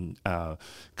in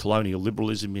colonial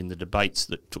liberalism, in the debates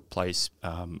that took place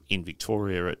in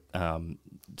Victoria at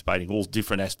debating all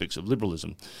different aspects of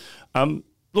liberalism.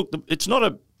 Look, it's not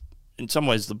a... In some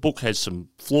ways, the book has some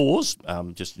flaws,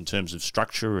 just in terms of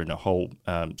structure and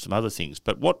some other things.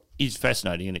 But what is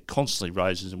fascinating, and it constantly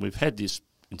raises, and we've had this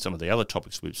in some of the other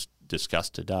topics we've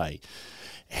discussed today,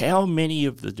 how many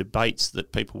of the debates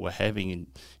that people were having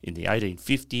in the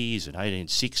 1850s and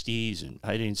 1860s and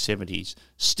 1870s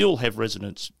still have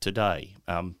resonance today.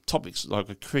 Topics like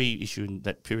a key issue in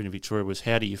that period in Victoria was,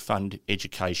 how do you fund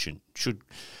education? Should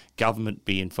government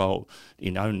be involved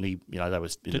in only, they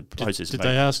was in the process. Did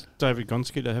they ask David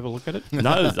Gonski to have a look at it?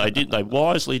 No, they didn't. They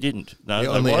wisely didn't. No, the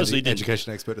only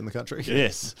education expert in the country.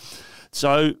 Yes.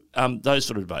 So those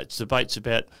sort of debates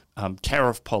about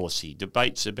tariff policy,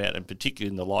 debates about, and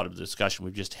particularly in the light of the discussion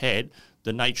we've just had,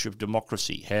 the nature of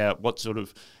democracy,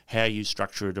 how you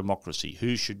structure a democracy,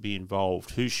 who should be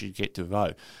involved, who should get to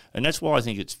vote. And that's why I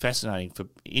think it's fascinating for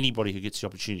anybody who gets the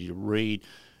opportunity to read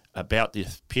about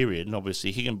this period. And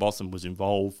obviously Higginbotham was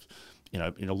involved, in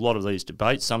a lot of these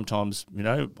debates. Sometimes,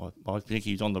 I think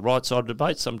he's on the right side of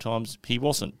debates, sometimes he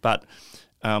wasn't. But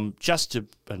on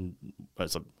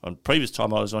previous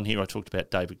time I was on here, I talked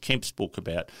about David Kemp's book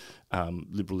about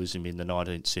liberalism in the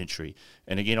 19th century.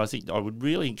 And again, I think I would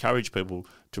really encourage people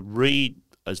to read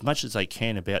as much as they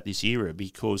can about this era,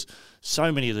 because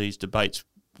so many of these debates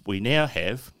we now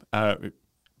have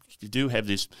do have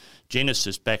this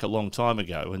genesis back a long time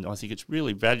ago, and I think it's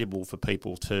really valuable for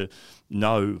people to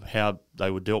know how they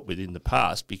were dealt with in the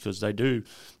past, because they do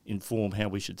inform how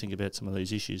we should think about some of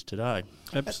these issues today.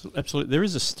 Absolutely. There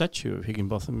is a statue of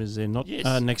Higginbotham, is there not?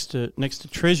 Yes. Next to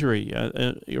Treasury,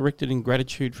 erected in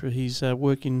gratitude for his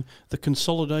work in the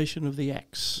consolidation of the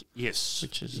Acts. Yes.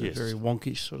 Which is a very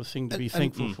wonkish sort of thing to be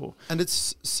thankful for. And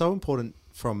it's so important.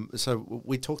 So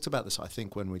we talked about this, I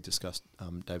think, when we discussed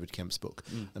David Kemp's book,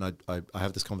 and I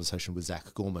have this conversation with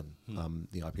Zach Gorman,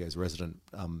 the IPA's resident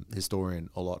historian,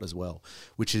 a lot as well,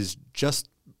 which is just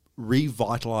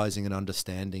revitalising an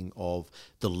understanding of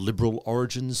the liberal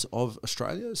origins of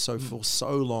Australia. So for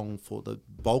so long, for the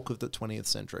bulk of the 20th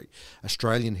century,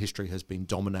 Australian history has been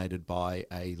dominated by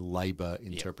a Labor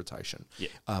interpretation.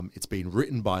 It's been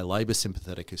written by Labor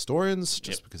sympathetic historians,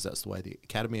 just because that's the way the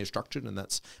academy is structured, and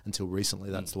that's, until recently,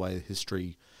 that's the way the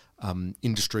history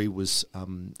industry was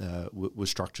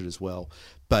structured as well.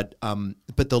 But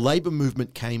the Labor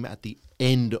movement came at the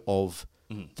end of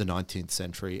the 19th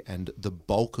century, and the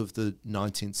bulk of the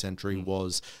 19th century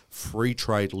was free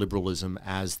trade liberalism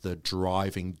as the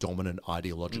driving dominant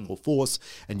ideological force,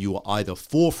 and you were either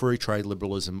for free trade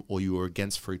liberalism or you were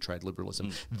against free trade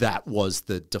liberalism. That was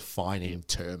the defining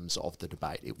terms of the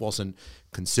debate. It wasn't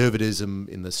conservatism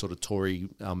in the sort of Tory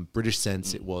British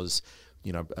sense. It was,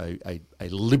 a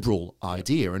liberal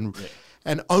idea, and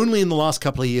only in the last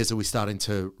couple of years are we starting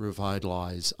to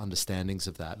revitalise understandings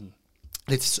of that.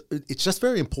 It's just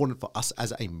very important for us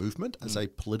as a movement, as a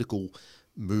political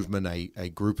movement, a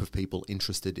group of people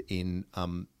interested in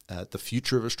the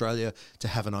future of Australia, to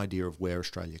have an idea of where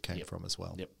Australia came from as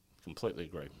well. Yep, completely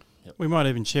agree. Yep. We might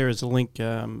even share as a link,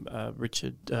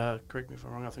 Richard, correct me if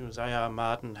I'm wrong, I think it was A.R.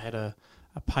 Martin had a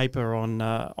paper on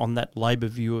that Labor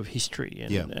view of history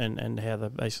and how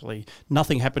basically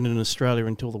nothing happened in Australia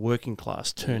until the working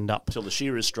class turned up. Until the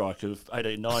shearers' strike of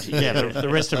 1890. Yeah, the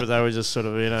rest of it they were just sort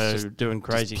of doing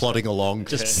crazy, plodding stuff. along,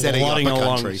 just setting plodding up a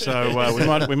along. country.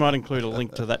 So we might include a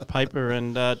link to that paper.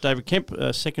 And David Kemp,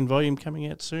 second volume coming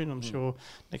out soon. I'm sure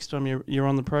next time you're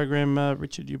on the program,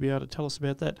 Richard, you'll be able to tell us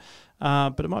about that.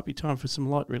 But it might be time for some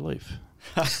light relief.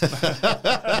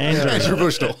 Andrew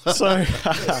Bushnell. So,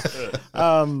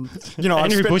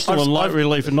 Andrew Bushnell and light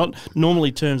relief are not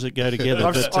normally terms that go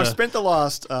together. I've spent the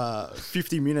last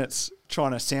 50 minutes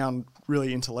trying to sound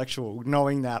really intellectual,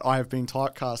 knowing that I have been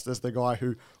typecast as the guy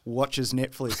who watches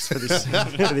Netflix for this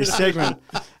for this segment.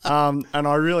 And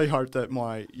I really hope that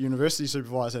my university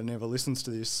supervisor never listens to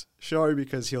this show,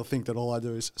 because he'll think that all I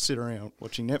do is sit around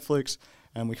watching Netflix,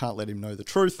 and we can't let him know the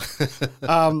truth.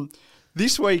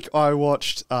 This week I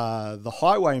watched The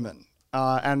Highwayman,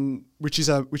 and which is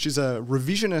a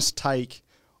revisionist take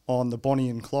on the Bonnie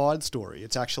and Clyde story.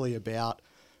 It's actually about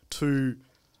two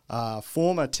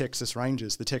former Texas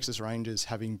Rangers, the Texas Rangers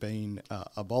having been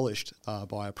abolished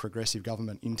by a progressive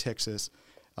government in Texas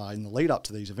in the lead up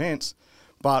to these events.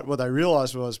 But what they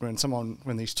realised was when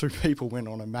these two people went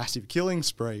on a massive killing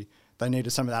spree, they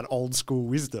needed some of that old school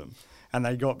wisdom, and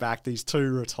they got back these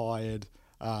two retired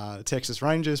Texas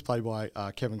Rangers, played by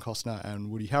Kevin Costner and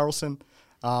Woody Harrelson,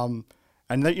 and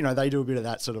they do a bit of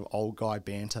that sort of old guy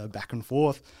banter back and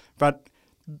forth. But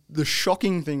the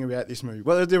shocking thing about this movie,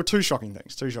 well, there were two shocking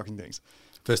things.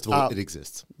 First of all, it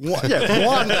exists. One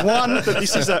that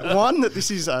this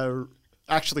is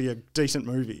actually a decent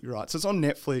movie, right? So it's on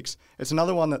Netflix. It's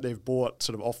another one that they've bought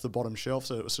sort of off the bottom shelf,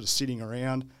 so it was sort of sitting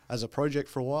around as a project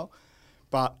for a while.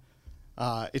 But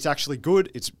it's actually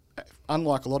good. It's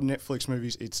unlike a lot of Netflix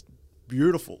movies, it's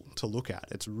beautiful to look at.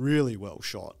 It's really well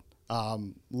shot.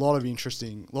 Lot of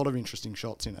interesting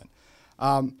shots in it.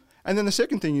 And then the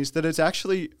second thing is that it's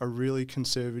actually a really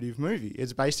conservative movie.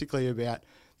 It's basically about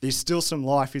there's still some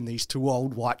life in these two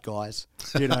old white guys,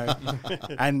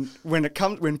 and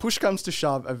when push comes to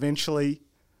shove, eventually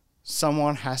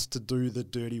someone has to do the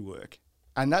dirty work.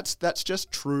 And that's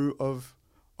just true of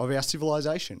our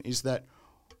civilization, is that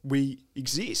we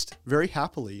exist very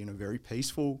happily in a very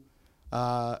peaceful,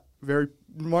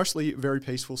 mostly very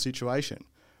peaceful situation.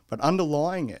 But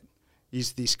underlying it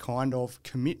is this kind of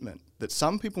commitment that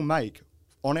some people make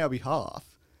on our behalf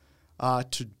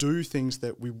to do things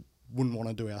that we wouldn't want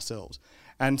to do ourselves.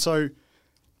 And so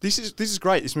this is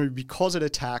great, this movie, because it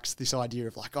attacks this idea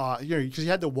of like, because you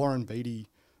had the Warren Beatty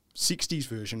 60s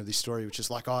version of this story, which is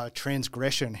like,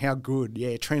 transgression, how good.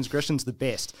 Yeah, transgression's the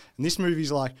best. And this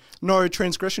movie's like, no,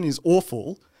 transgression is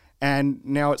awful, and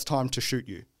now it's time to shoot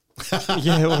you.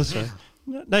 Yeah, also.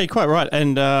 No, you're quite right.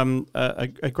 And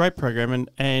a great program.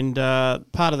 And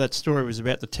part of that story was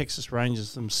about the Texas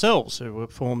Rangers themselves, who were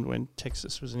formed when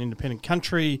Texas was an independent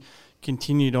country,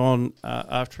 continued on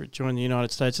after it joined the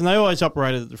United States. And they always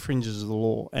operated at the fringes of the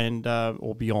law and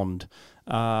or beyond.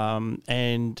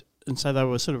 And so they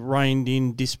were sort of reined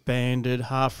in, disbanded,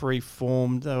 half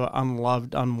reformed. They were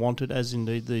unloved, unwanted, as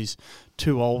indeed these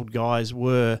two old guys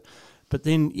were. But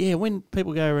then, when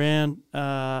people go around,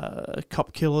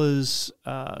 cop killers,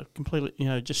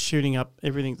 completely, just shooting up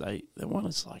everything they want,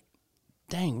 it's like,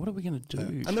 dang, what are we going to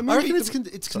do? And the movie,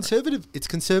 it's conservative. It's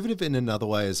conservative in another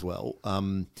way as well.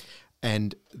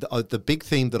 And the big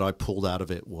theme that I pulled out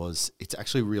of it was it's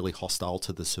actually really hostile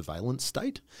to the surveillance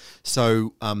state.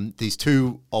 So these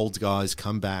two old guys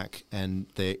come back and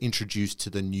they're introduced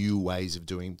to the new ways of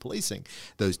doing policing.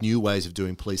 Those new ways of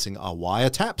doing policing are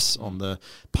wiretaps on the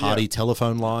party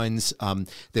telephone lines.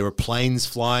 There are planes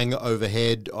flying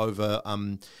overhead over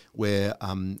where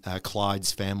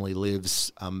Clyde's family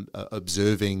lives,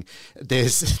 observing.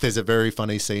 There's a very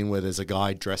funny scene where there's a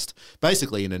guy dressed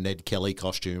basically in a Ned Kelly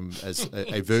costume as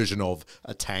a version of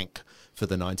a tank for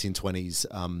the 1920s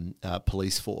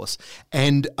police force,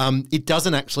 and it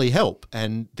doesn't actually help.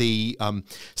 And in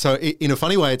a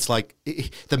funny way, it's like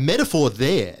the metaphor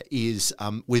there is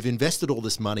we've invested all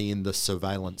this money in the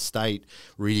surveillance state,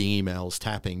 reading emails,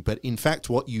 tapping, but in fact,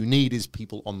 what you need is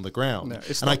people on the ground. No,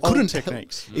 it's the old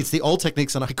techniques. It's the old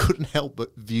techniques, and I couldn't help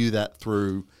but view that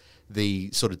through the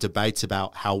sort of debates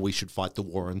about how we should fight the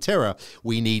war on terror.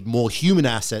 We need more human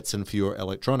assets and fewer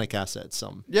electronic assets.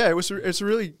 It's a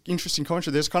really interesting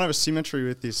commentary. There's kind of a symmetry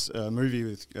with this movie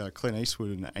with Clint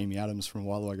Eastwood and Amy Adams from a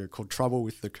while ago called Trouble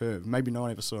with the Curve. Maybe no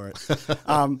one ever saw it.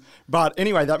 But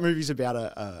anyway, that movie's about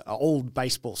a old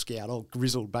baseball scout, old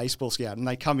grizzled baseball scout, and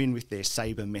they come in with their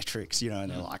sabermetrics,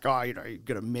 and they're like, you've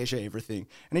got to measure everything.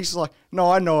 And he's just like, no,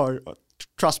 I know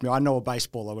trust me, I know a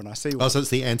baseballer when I see one. Oh, so it's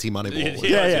the anti-Moneyball.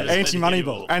 Yeah,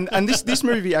 anti-Moneyball. And this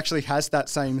movie actually has that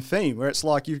same theme where it's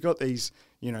like you've got these,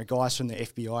 guys from the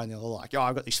FBI and they're like,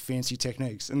 I've got these fancy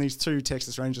techniques. And these two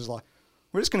Texas Rangers are like,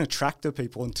 we're just going to track the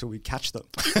people until we catch them.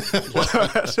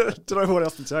 Don't know what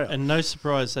else to tell you. And no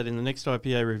surprise that in the next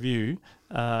IPA review,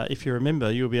 if you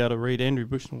remember, you'll be able to read Andrew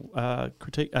Bushnell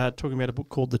talking about a book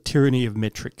called The Tyranny of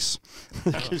Metrics.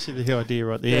 Gives you the idea,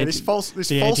 right? This false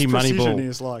precision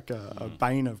is like a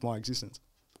bane of my existence.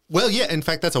 Well, yeah, in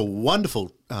fact, that's a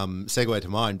wonderful segue to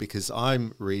mine because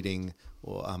I'm reading,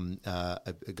 or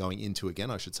going into again,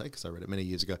 I should say, because I read it many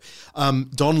years ago,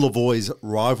 Don Lavoie's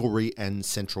Rivalry and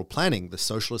Central Planning, The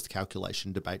Socialist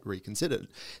Calculation Debate Reconsidered.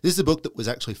 This is a book that was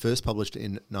actually first published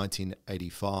in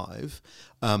 1985,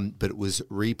 but it was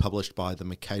republished by the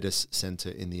Mercatus Center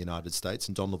in the United States,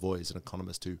 and Don Lavoie is an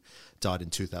economist who died in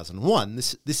 2001.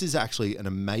 This is actually an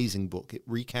amazing book. It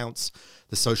recounts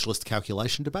the socialist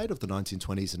calculation debate of the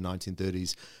 1920s and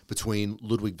 1930s between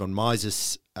Ludwig von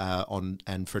Mises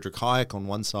and Friedrich Hayek on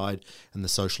one side, and the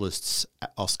socialists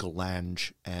Oscar Lang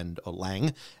and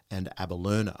Abba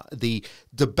Lerner. The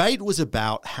debate was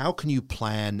about how can you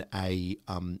plan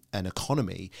an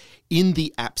economy in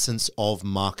the absence of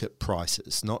market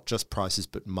prices, not just prices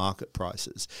but market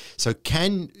prices. So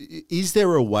is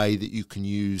there a way that you can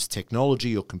use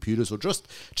technology or computers or just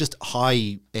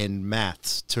high-end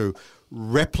maths to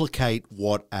replicate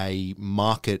what a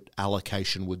market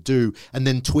allocation would do and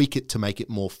then tweak it to make it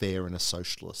more fair in a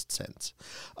socialist sense?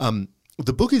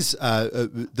 The book's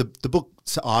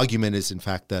argument is, in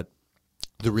fact, that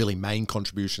the really main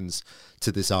contributions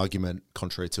to this argument,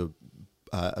 contrary to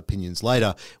opinions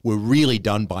later, were really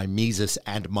done by Mises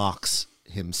and Marx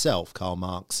himself, Karl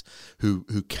Marx, who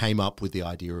came up with the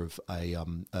idea of a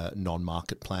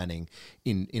non-market planning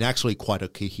in actually quite a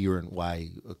coherent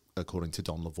way, according to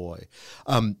Don Lavoie.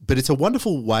 But it's a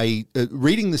wonderful way.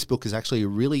 Reading this book is actually a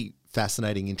really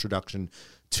fascinating introduction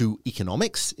to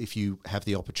economics, if you have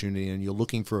the opportunity and you're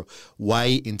looking for a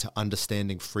way into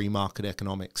understanding free market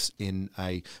economics in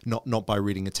a not by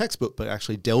reading a textbook, but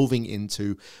actually delving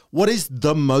into what is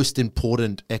the most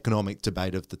important economic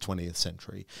debate of the 20th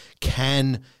century.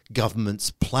 Can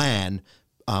governments plan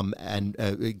and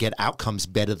get outcomes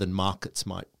better than markets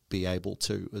might be able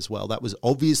to as well? That was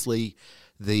obviously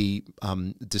the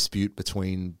dispute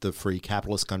between the free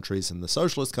capitalist countries and the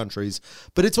socialist countries,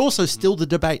 but it's also still the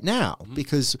debate now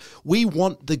because we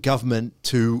want the government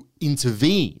to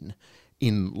intervene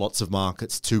in lots of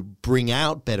markets to bring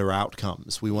out better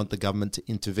outcomes. We want the government to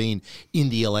intervene in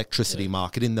the electricity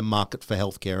market, in the market for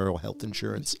healthcare or health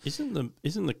insurance. Isn't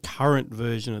the current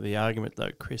version of the argument,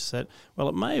 though, Chris, that, well,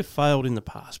 it may have failed in the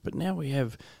past, but now we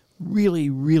have really,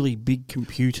 really big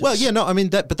computers. Well, yeah, no, I mean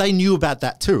that, but they knew about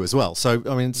that too as well. So,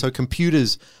 I mean, so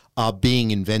computers are being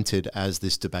invented as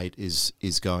this debate is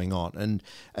going on,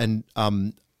 and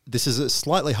this is a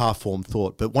slightly half-formed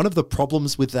thought, but one of the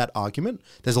problems with that argument,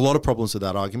 there's a lot of problems with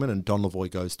that argument, and Don Lavoie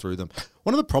goes through them.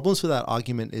 One of the problems with that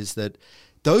argument is that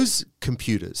those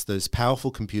computers, those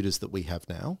powerful computers that we have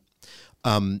now,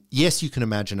 yes, you can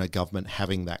imagine a government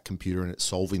having that computer and it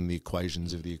solving the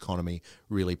equations of the economy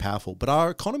really powerful. But our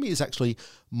economy is actually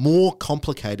more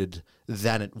complicated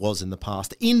than it was in the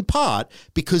past, in part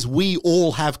because we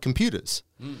all have computers.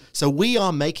 So we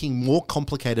are making more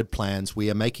complicated plans. We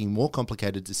are making more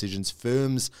complicated decisions.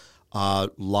 Firms are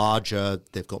larger.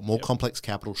 They've got more complex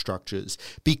capital structures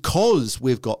because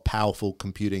we've got powerful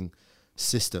computing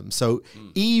system. So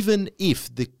even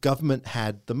if the government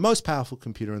had the most powerful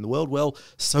computer in the world, well,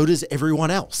 so does everyone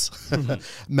else,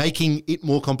 making it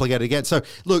more complicated again. So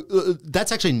look,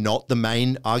 that's actually not the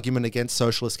main argument against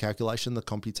socialist calculation, the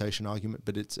computation argument,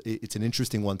 but it's an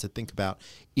interesting one to think about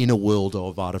in a world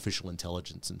of artificial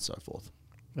intelligence and so forth.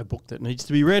 A book that needs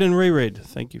to be read and reread.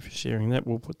 Thank you for sharing that.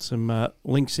 We'll put some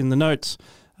links in the notes.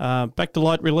 Back to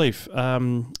light relief. I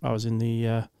was in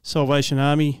the Salvation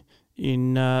Army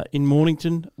in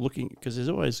Mornington, looking, because there's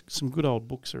always some good old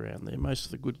books around there. Most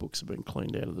of the good books have been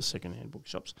cleaned out of the second-hand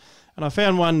bookshops. And I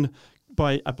found one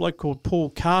by a bloke called Paul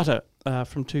Carter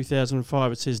from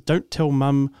 2005. It says, "Don't tell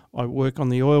Mum I work on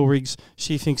the oil rigs.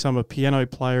 She thinks I'm a piano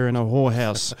player in a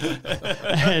whorehouse."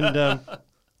 And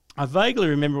I vaguely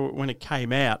remember when it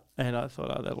came out, and I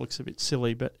thought, oh, that looks a bit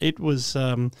silly, but it was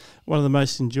one of the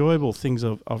most enjoyable things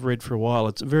I've read for a while.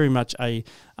 It's very much a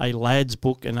lad's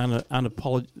book, and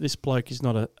this bloke is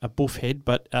not a buff head,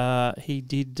 but he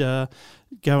did go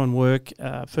and work,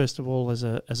 first of all, as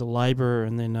a labourer,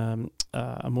 and then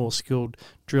a more skilled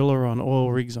driller on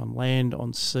oil rigs on land,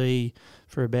 on sea,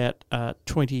 for about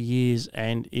 20 years,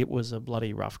 and it was a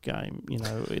bloody rough game. You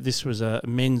know, this was a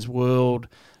men's world.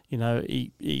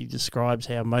 he describes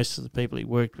how most of the people he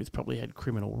worked with probably had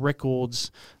criminal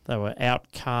records. They were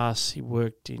outcasts. He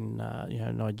worked in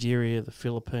Nigeria, the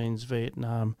Philippines,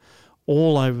 Vietnam,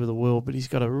 all over the world. But he's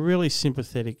got a really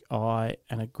sympathetic eye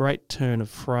and a great turn of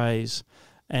phrase.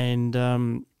 And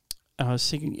I was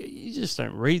thinking, you just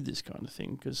don't read this kind of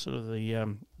thing because sort of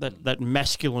the that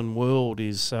masculine world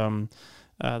is the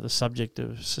subject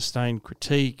of sustained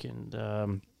critique,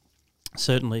 and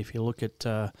certainly if you look at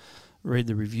read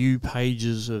the review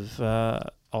pages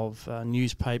of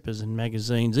newspapers and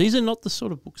magazines, these are not the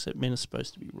sort of books that men are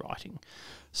supposed to be writing.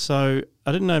 So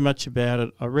I didn't know much about it.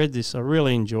 I read this. I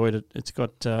really enjoyed it. It's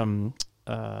got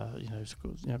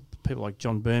people like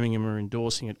John Birmingham are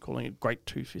endorsing it, calling it great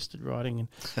two-fisted writing. And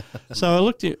so I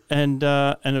looked at and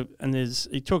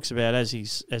he talks about as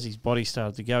his body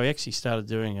started to go, he actually started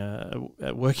doing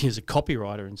working as a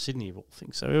copywriter in Sydney of all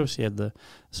things. So he obviously had the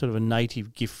sort of a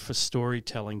native gift for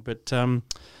storytelling. But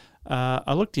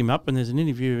I looked him up, and there's an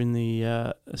interview in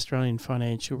the Australian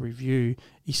Financial Review.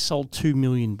 He sold 2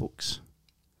 million books.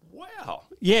 Wow.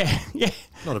 Yeah.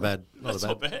 Not bad. That's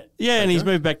not bad. Yeah, and he's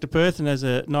moved back to Perth and has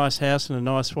a nice house and a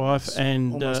nice wife.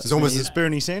 And It's almost as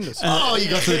Bernie Sanders. Oh, you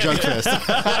got to the joke first.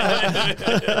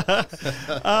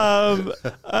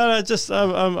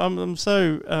 I'm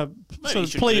so sort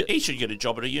of pleased. He should get a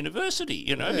job at a university,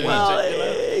 you know. Well,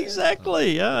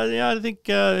 exactly. I think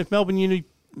if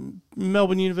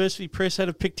Melbourne University Press had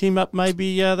have picked him up,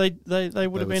 maybe they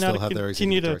would have been able to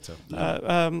continue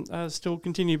to still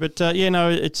continue. But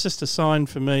it's just a sign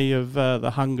for me of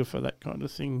the hunger for that kind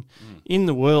of thing in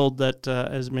the world. That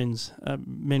as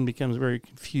men becomes very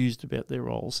confused about their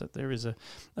roles, that there is a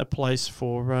place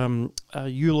for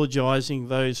eulogising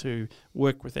those who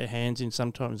work with their hands in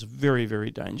sometimes very,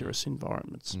 very dangerous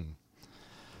environments.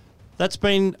 That's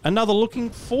been another Looking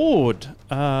Forward.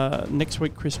 Next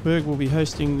week, Chris Berg will be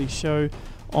hosting the show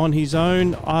on his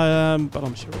own, but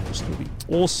I'm sure it will still be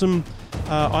awesome.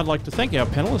 I'd like to thank our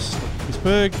panellists, Chris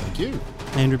Berg. Thank you.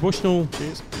 Andrew Bushnell.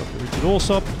 Cheers. Dr. Richard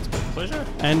Alsop. It's been a pleasure.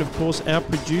 And, of course, our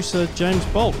producer, James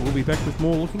Bolt. We'll be back with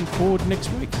more Looking Forward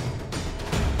next week.